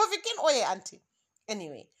so bu ma fi kenn oyee anti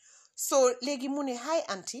anyway so léegi mu ne hi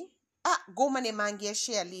anti góoma ne maa ngi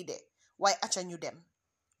share lii de waaye acca ñu dem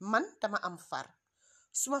man dama am far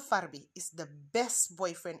suma far bi is the best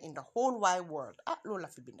boyfriend in the whole wide world loolu la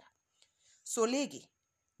fi binda so léegi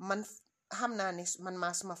man xam naa ne man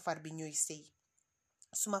maa suma far bi ñooy sëy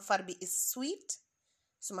suma far bi is sweet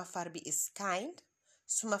suma far bi is kind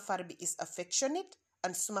suma far bi is affectionate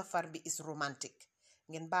and suma far bi is romantic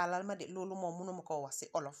ngeen baalal ma de loolu moom mënuma ko wax si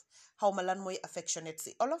olof xaw ma lan mooy affectionate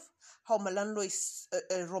si olof xaw ma lan looy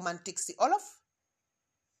romantic si olof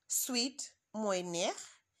sweet mooy neex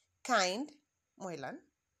kind mooy lan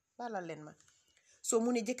baalal leen ma so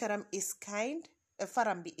mu ne jëkkëram is kind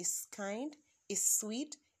faram bi is kind is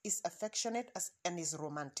sweet is affectionate and is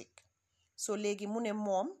romantic so léegi mu ne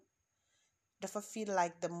moom dafa feel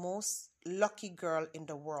like the most lucky girl in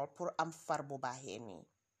the world pour am far bu baaxee nii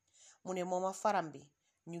mu ne mooma faram bi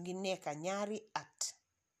ñu ngi nekka ñaari at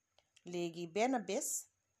léegi benn bés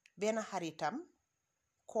benn xaritam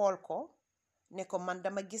kool ko ne ko man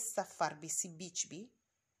dama gis sa far bi si beach bi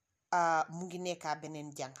mu ngi nekka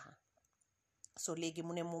beneen jànxa so léegi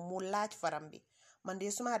mu ne moom mu laaj faram bi man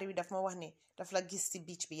de suma xarit bi daf ma wax ne daf la gis si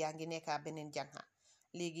beach bi yaa ngi nekka beneen jànxa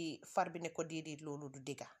léegi far bi ne ko déedéet loolu du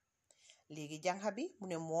dëgga léegi jànxa bi mu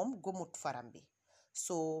ne moom gëmut faram bi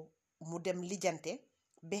so mu dem lijjante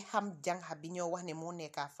ba xam jànxa bi ñoo wax ne moo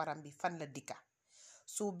nekka faram bi fan la dikka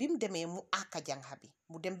so bi mu demee mu àkka jànxa bi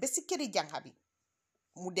mu dem ba si këri jànxa bi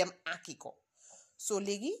mu dem àkki ko so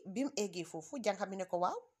léegi bi mu eggee foofu jànxa bi ne ko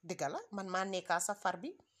waaw dëgga la man maa nekka sa far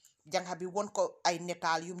bi jànxa bi won ko ay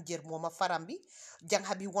netaal yum jër mooma faram bi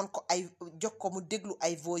jànxa bi won ko ay jox ko mu déglu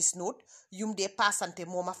ay voice note yum dee paasante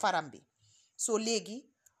mooma faram bi so léegi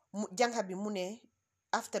jànxa bi mu ne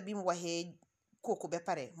after bi mu waxee kooku ba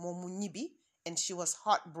pare moom mu ñibbi and she was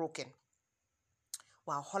heartbroken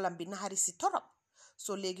waaw xolam bi naxari si torop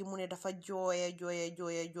so léegi mu ne dafa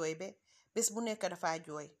jooy ba bés bu nekk dafaa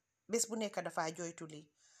jooy bés bu nekk dafaa jooytu lii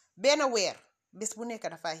benn weer bés bu nekk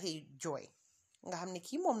dafaa xëy jooy nga xam ne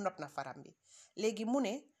kii moom nopp na faram bi léegi mu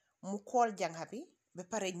ne mu kool jànxa bi ba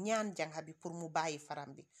pare ñaan jànxa bi pour mu bàyyi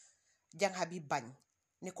faram bi jànxa bi bañ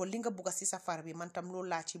ne ko li nga bugga si safar bi man tam loolu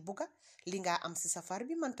laa ci bugga li nga am si safar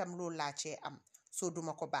bi man tam loolu laa cee am soo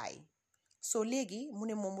duma ko bàyyi so léegi mu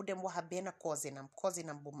ne moom mu dem waxa benn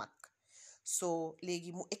cousinam bu mag so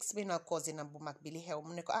léegi mu explainal cousinam bu mag bi li xew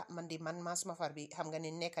mu ne ko man di man maa suma far bi xam nga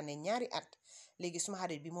ne nekka ne ñaari at léegi suma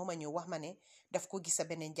xarit bi moo ma ñëw wax ma ne daf ko gisa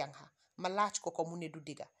beneen jànxa ma laaj ko mu ne du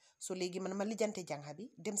digga so léegi man ma lijjante jànxa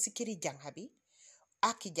bi dem si këri jànxa bi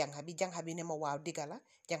aki jànxa bi ne ma waaw digga la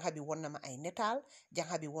jànxa bi won na ma ay netaal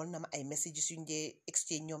jànxa bi won na ma ay messages yuñ dee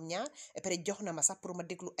exchange ñoom ñaar et puis jox na ma sax pour ma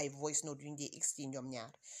déglu ay voice note yuñ dee exchange ñoom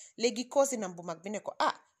ñaar léegi cousinam bu mag bi ne ko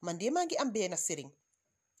man de maa ngi am benn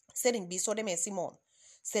sëriñ bi soo demee si moom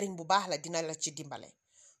sëriñ bu baax la dina la ci dimbale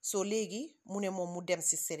so léegi mu ne moom mu dem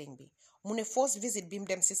si sëriñ bi mu ne first visit bi mu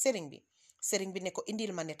dem si sëriñ bi ne ko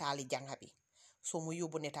indil ma netaali jànxa bi so mu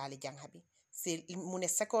yóbbu netaali jànxa bi mu ne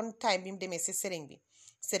second time bi mu demee si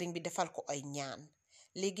sëriñ bi defal ko ay ñaan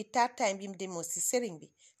léegi third time bi mu demoo si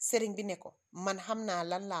sëriñ bi ne ko man xam naa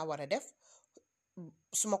lan laa war a def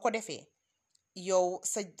su ma ko defee yow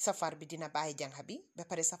sa safar bi dina bàyyi jànxa bi ba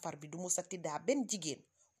pare safar bi du mu sa tiddaa benn jigéen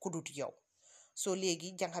ku dut yow so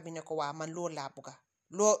léegi jànxa bi ne ko waa man loolu laa bugga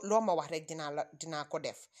loo ma wax rek dinaa ko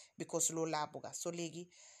def because loolu laa bugga so léegi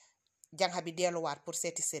jànxa bi delluwaat pour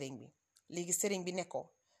seeti sëriñ bi léegi sëriñ bi ne ko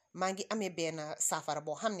maa ngi amee benn saafara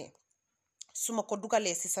boo xam ne su ma ko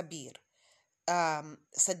dugalee si sa biir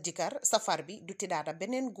sa jëkkër safar bi du tiddaada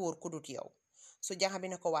beneen góor ku dut yow so jànxa bi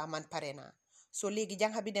ne ko waa man pare naa so léegi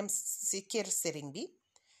jànxa bi dem si kër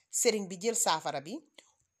sëriñ bi jël saafara bi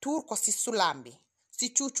tuur ko si sulaam bi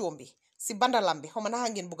si cuucoom bi si bandalam bi xaw ma naka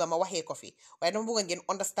ngeen bugga ma waxee ko fi waaye dama bugga ngeen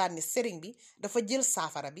understand ni sëriñ bi dafa jël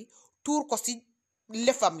saafara bi tuur ko si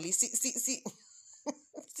lefam li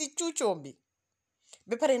si cuucoom bi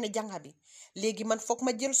ba pare ne jànxa bi léegi man foog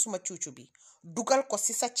ma jël suma cuucu bi dugal ko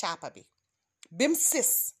si sa caapa bi bem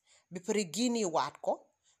sës ba pare génnee waat ko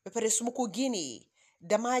ba pare su ma ko génnee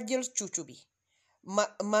damaa jël cuucu bi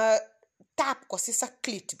ma taap ko si sa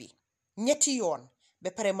clit bi ñetti yoon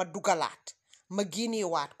ba pare ma dugalaat ma génnee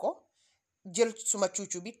waat ko jël suma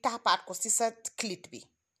cuucu bi taapaat ko si sa clit bi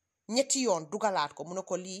ñetti yoon dugalaat ko mu ne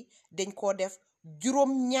ko lii dañ koo def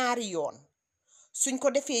juróom-ñaari yoon suñ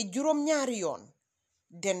ko defee juróom-ñaari yoon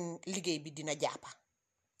den liggéey bi dina jàppa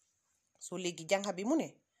soo léegi jànxa bi mu ne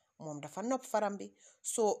moom dafa nopp faram bi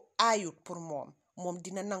soo aayut pour moom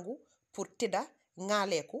dina nangu pour tëdda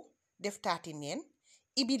ŋaaleeku def taati neen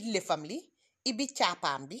ibi lefam li ibi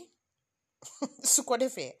caapaam bi su ko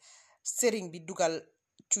defee sëriñ bi dugal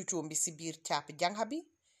cuucoom bi si biir caapi janxa bi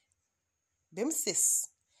bem sës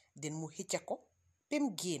den mu xëcca ko bem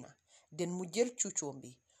génna den mu jël cuucoom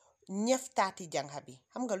bi ñef taati janxa bi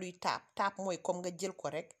xam nga luy taap mooy comme nga jël ko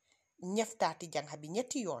rek ñef taati janxa bi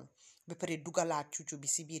ñetti yoon ba pare dugalaat cuucu bi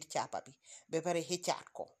si biir caapa bi ba pare xëccaat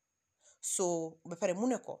ko so ba pare mu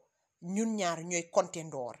ne ko ñun ñaar ñooy konte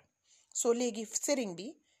ndoor so léegi sëriñ bi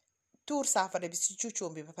tuur saafara bi si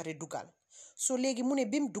cuucoom bi ba pare dugal so léegi mu ne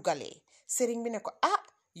bim dugalee sëriñ bi ne ko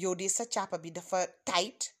yow de sa caapa bi dafa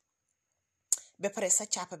tight ba pare sa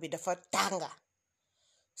caapa bi dafa tànga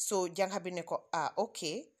so janxa bi ne ko ok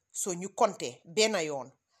so ñu konte benn yoon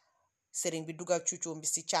sëriñ bi dugal cuucoom bi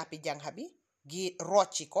si caapi janxa bi gi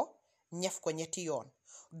rocci ko ñef ko ñetti yoon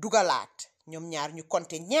dugalaat ñoom ñaar ñu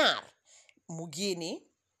konte ñaar mu génnee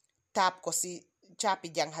taab ko si caapi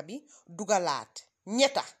janxa bi dugalaat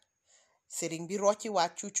ñetta sëriñ bi rocci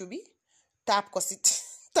waat cuucu bi taab ko si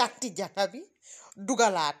taati janxa bi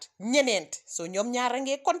dugalaat ñeneent so ñoom ñaar a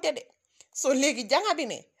ngee konte de so léegi janxa bi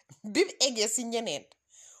ne bi mu eggee si ñeneent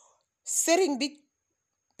sëriñ bi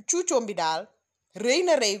cuucoom bi daal rëy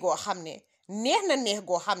na rëy goo xam ne neex na neex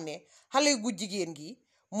goo xam ne xale gu jigéen gi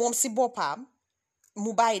moom si boppam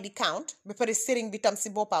mu bàyyi di count ba pare sëriñ bi tam si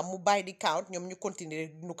boppam mu bàyyi di count ñoom ñu continuer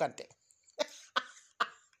di nukkante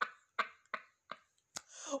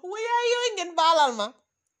wayaay yooyu ngeen baalal ma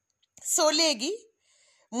soo léegi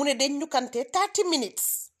mu ne dañ nukkante 30 minutes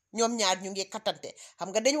ñoom ñaar ñu ngi kattante xam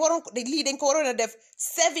nga dañ ko waroon a def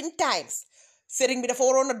 7 times sëriñ bi dafa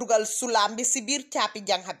waroon a dugal sulaam bi si biir caapi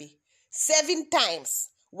janxa bi 7 times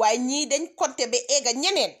waaye ñii dañ konte ba eega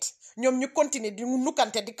ñeneent ñoom ñu continuer di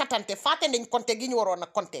nukkante di kattante fàtte nañ konte gi ñu waroon a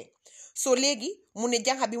konte so léegi mu ne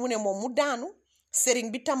janxa bi mu ne moom mu daanu sëriñ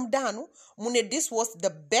bi tam daanu mu ne this was the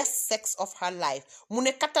best sex of her life mu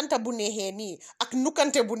ne kattanta bu neexee nii ak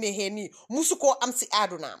nukkante bu neexee nii musu koo am si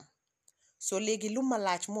àddunaam so léegi lu ma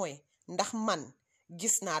laaj mooy ndax man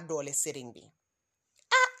gis naa doole sëriñ bi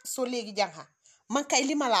so léegi janxa man kay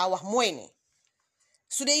li ma laa wax mooy ne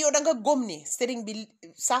su dee yow danga gom ni sëriñ bi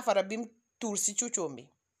saafara bi mu tuur si cuucoom bi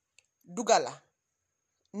dugala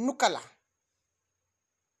nukala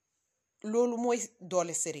loolu mooy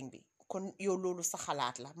doole sëriñ bi kon yow loolu sa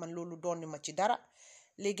xalaat la man loolu doon ma ci dara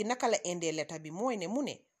léegi naka la indee leta bi mooy ne mu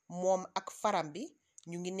ne moom ak faram bi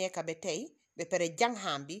ñu ngi nekka ba tey ba pare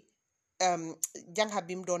janxaam bi janxa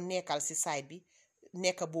bi mu doon nekkal si saay bi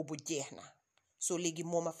nekka boobu jeex na so léegi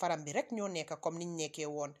moom a faram bi rek ñoo nekka comme niñ nekkee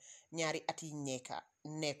woon ñaari at yi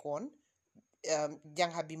nekkoon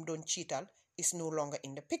janxa bi mu doon ciital is no longer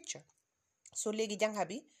in the picture so léegi janxa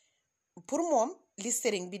bi pour moom li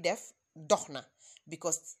sëriñ bi def dox na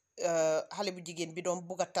because xale bu jigéen bi doon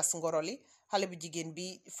bugg a tas ngoroli xale bu jigéen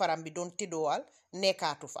bi faram bi doon tëddoowal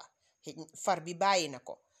nekkaatu fa far bi bàyyi na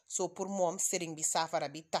ko so pour moom sëriñ bi saafara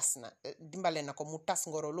bi tas na dimbale na ko mu tas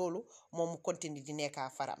ngoro loolu moom mu continue di nekkaa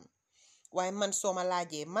faram waaye man soo ma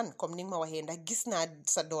laajee man comme ni nga ma waxee ndax gis naa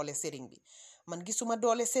sa doole sëriñ bi man gisuma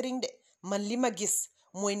doole sëriñ de man li ma gis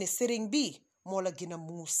mooy ne sëriñ bi moo la gën a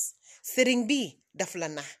muus sëriñ bi daf la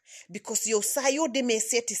nax because yow saa yoo demee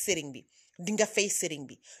seeti sëriñ bi di nga fay sëriñ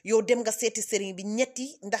bi yow dem nga seeti sëriñ bi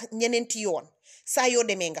ñeneenti yoon saa yoo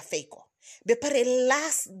demee nga fay ko ba pare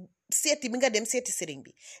laas seeti bi nga dem seeti sëriñ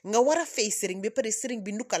bi nga war a fay sëriñ bi ba pare sëriñ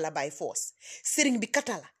bi nukka la bay foos sëriñ bi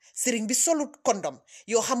katala sëriñ bi solut kondom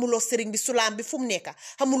yow xamuloo sëriñ bi sulaam bi fu mu nekka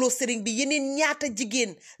xamuloo sëriñ bi yeneen ñaata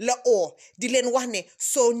jigéen la oo di leen wax ne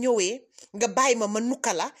soo ñëwee nga bàyyi ma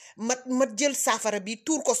nukka la ma jël saafara bi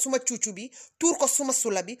tuur ko suma cuucu bi tuur ko suma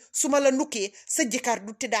sula bi suma la nukkee sa jëkkër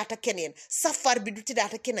du tiddaata keneen safar bi du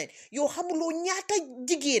tiddaata keneen yow xamuloo ñaata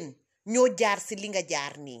jigéen ñoo jaar si li nga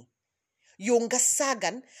jaar nii yow nga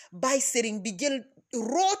saagan bàyyi sëriñ bi jël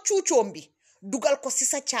roo cuucoom bi dugal ko si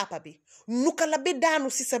sa caapa bi nuka la ba daanu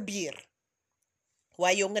si sa biir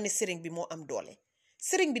waaye yow nga ne sëriñ bi moo am doole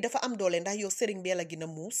sëriñ bi dafa am doole ndax yow sëriñ bee la gën a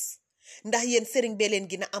muus ndax yéen sëriñ bee leen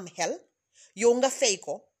gën a am xel yow nga fay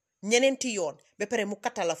ko ñeneenti yoon ba pare mu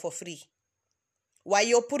katala for free waaye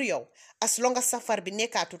yow pour yow as long as safar bi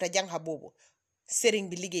nekkaatu te jànxa boobu sëriñ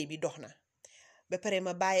bi liggéey bi dox na ba pare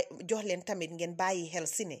ma bàyyi jox leen tamit ngeen bàyyi xel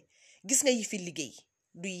si ne gis nga yi fi liggéey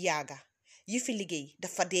du yaaga yi fi liggéey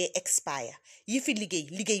dafa dee expire yi fi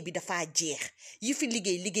liggéey bi dafa jeex yi fi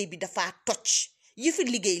liggéey bi dafa toj yi fi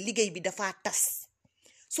liggéey bi dafa tas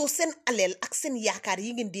soo seen aleel ak seen yaakaar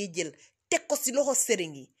yi ngeen dee jël teg ko si loxo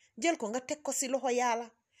sëriñ yi jël ko nga teg ko si loxo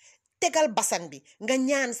yàlla tegal basang bi nga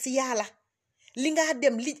ñaan si yàlla li nga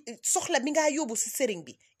dem soxla bi nga yóbbu si sëriñ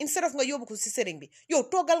bi instead of nga yóbbu ko si sëriñ bi yow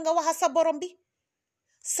toogal nga waxa sa borom bi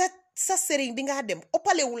sa sa sëriñ bi nga dem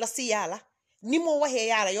opalewu la si yàlla ni moo waxee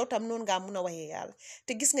yàlla yow tam noonu ngaa mun a waxee yàlla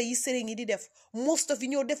te gis nga yi sëriñ yi di def most of yi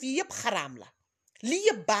ñoo def yi yëpp xaraam la lii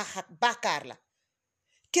yëpp baakaar la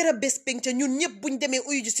kera bés penc ñun ñëpp buñ demee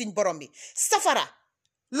uyu ji suñ borom bi safara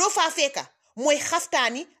loo faa fekka mooy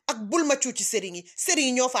xaftaani ak bul ma cuuci sëriñ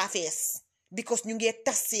yi ñoo faa fees because ñu ngee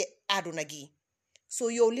tas si àdduna gi so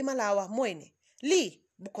yow li ma laa wax mooy ne lii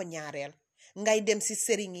bu ko ñaareel ngay dem si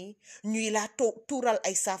sëriñ yi ñuy laa tuural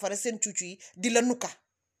ay saafara seen cuucu yi di la nuka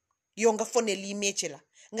yow nga fone lii métier la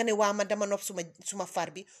nga ne waa ma dama nopp suma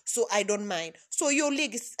far bi so I don't mind so yow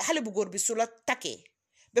léegi xale bu góor bi su la takkee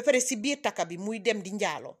ba pare si biir takka bi muy dem di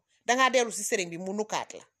njaaloo dangaa dellu si sëriñ bi mu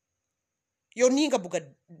nukaat la yow nii nga bugg a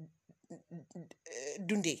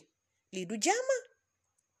dundee lii du jaama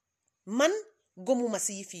man gomuma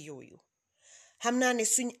si yi fi yooyu xam naa ne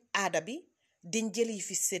suñ aada bi dañ jël yi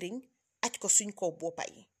fi sëriñ aj ko suñ ko boppa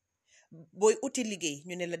yi booy uti liggéey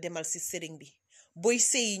ñu ne la demal si sëriñ bi booy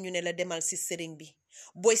sëyi ñu ne la demal si sëriñ bi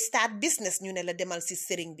booy start business ñu ne la demal si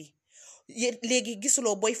sëriñ bi léegi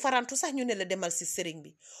gisuloo booy farantu sax ñu ne la demal si sëriñ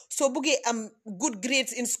bi soo buggee am good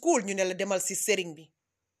grades in school ñu ne la demal si sëriñ bi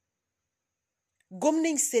gom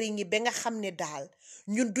nañ sëriñ yi ba nga xam ne daal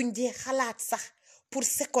ñun duñ jee xalaat sax pour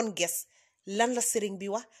second guess lan la sëriñ bi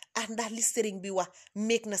wax ah ndax li sëriñ bi wax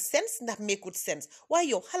make na sense ndax makeut sense waaye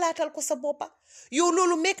yow xalaatal ko sa boppa yow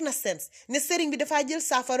loolu make na sense ne sëriñ bi dafaa jël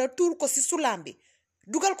saafara tuur ko si sulaam bi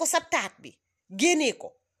dugal ko sa taat bi génnee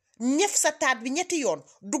ko ñef sa taat bi ñetti yoon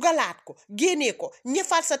dugalaat ko génnee ko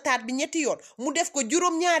ñefaat sa taat bi ñetti yoon mu def ko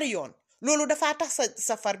juróom-ñaari yoon loolu dafaa tax sa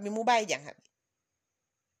safar bi mu bàyyi jànga bi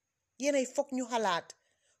yéenay foog ñu xalaat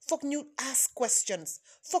foog ñu ask questions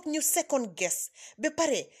foog ñu second guess ba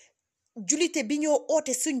pare julite bi ñoo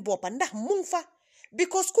oote suñ boppa ndax mu ngi fa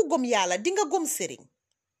because ku gom yàlla di nga gom sëriñ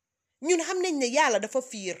ñun xam nañ ne yàlla dafa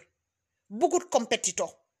fiir bugut compétitor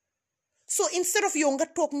so instead of yow nga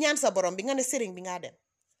toog ñaan sa borom bi nga ne sëriñ bi ngaa dem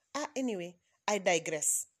anyway I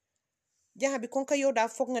digress jànga bi kon ka yow daa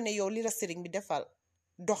foog nga ne yow li la sëriñ bi defal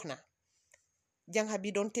dox na jànga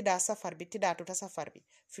bi doon tiddaa safar bi tiddaatuta safar bi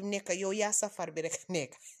fi mu nekk yow yaa safar bi rek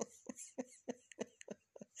nekk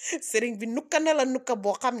sëriñ bi nukka na la nukka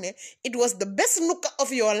boo xam ne it was the best nukka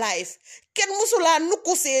of your life kenn musulaa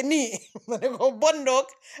nukku see nii ma ne ko bondoog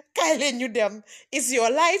kaay leen ñu dem it's your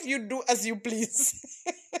life you do as you please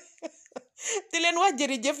di leen wax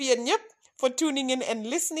jërëjëf yéen ñëpp for tuning in and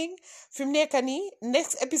listening fi mu nekk nii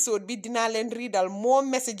next episode bi dinaa leen readal more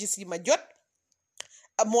messages yi ma jot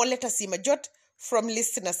more letters yi ma jot from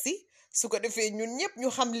listeners si su ko defee ñun ñëpp ñu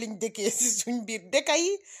xam liñ dëkkee si suñ biir dëkka yi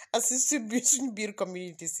ak si suñ biir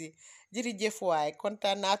community si jërëjëf waay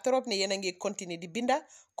kontaan naa trop ne yéen a ngi continuer di binda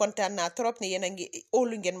kontaan naa trop ne yéen a ngi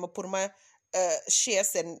óolu ngeen ma pour ma share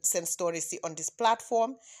seen stories si on this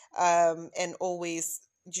platform and always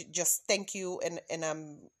just thank you and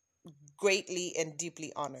I'm greatly and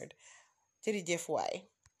deeply honored jërëjëf waay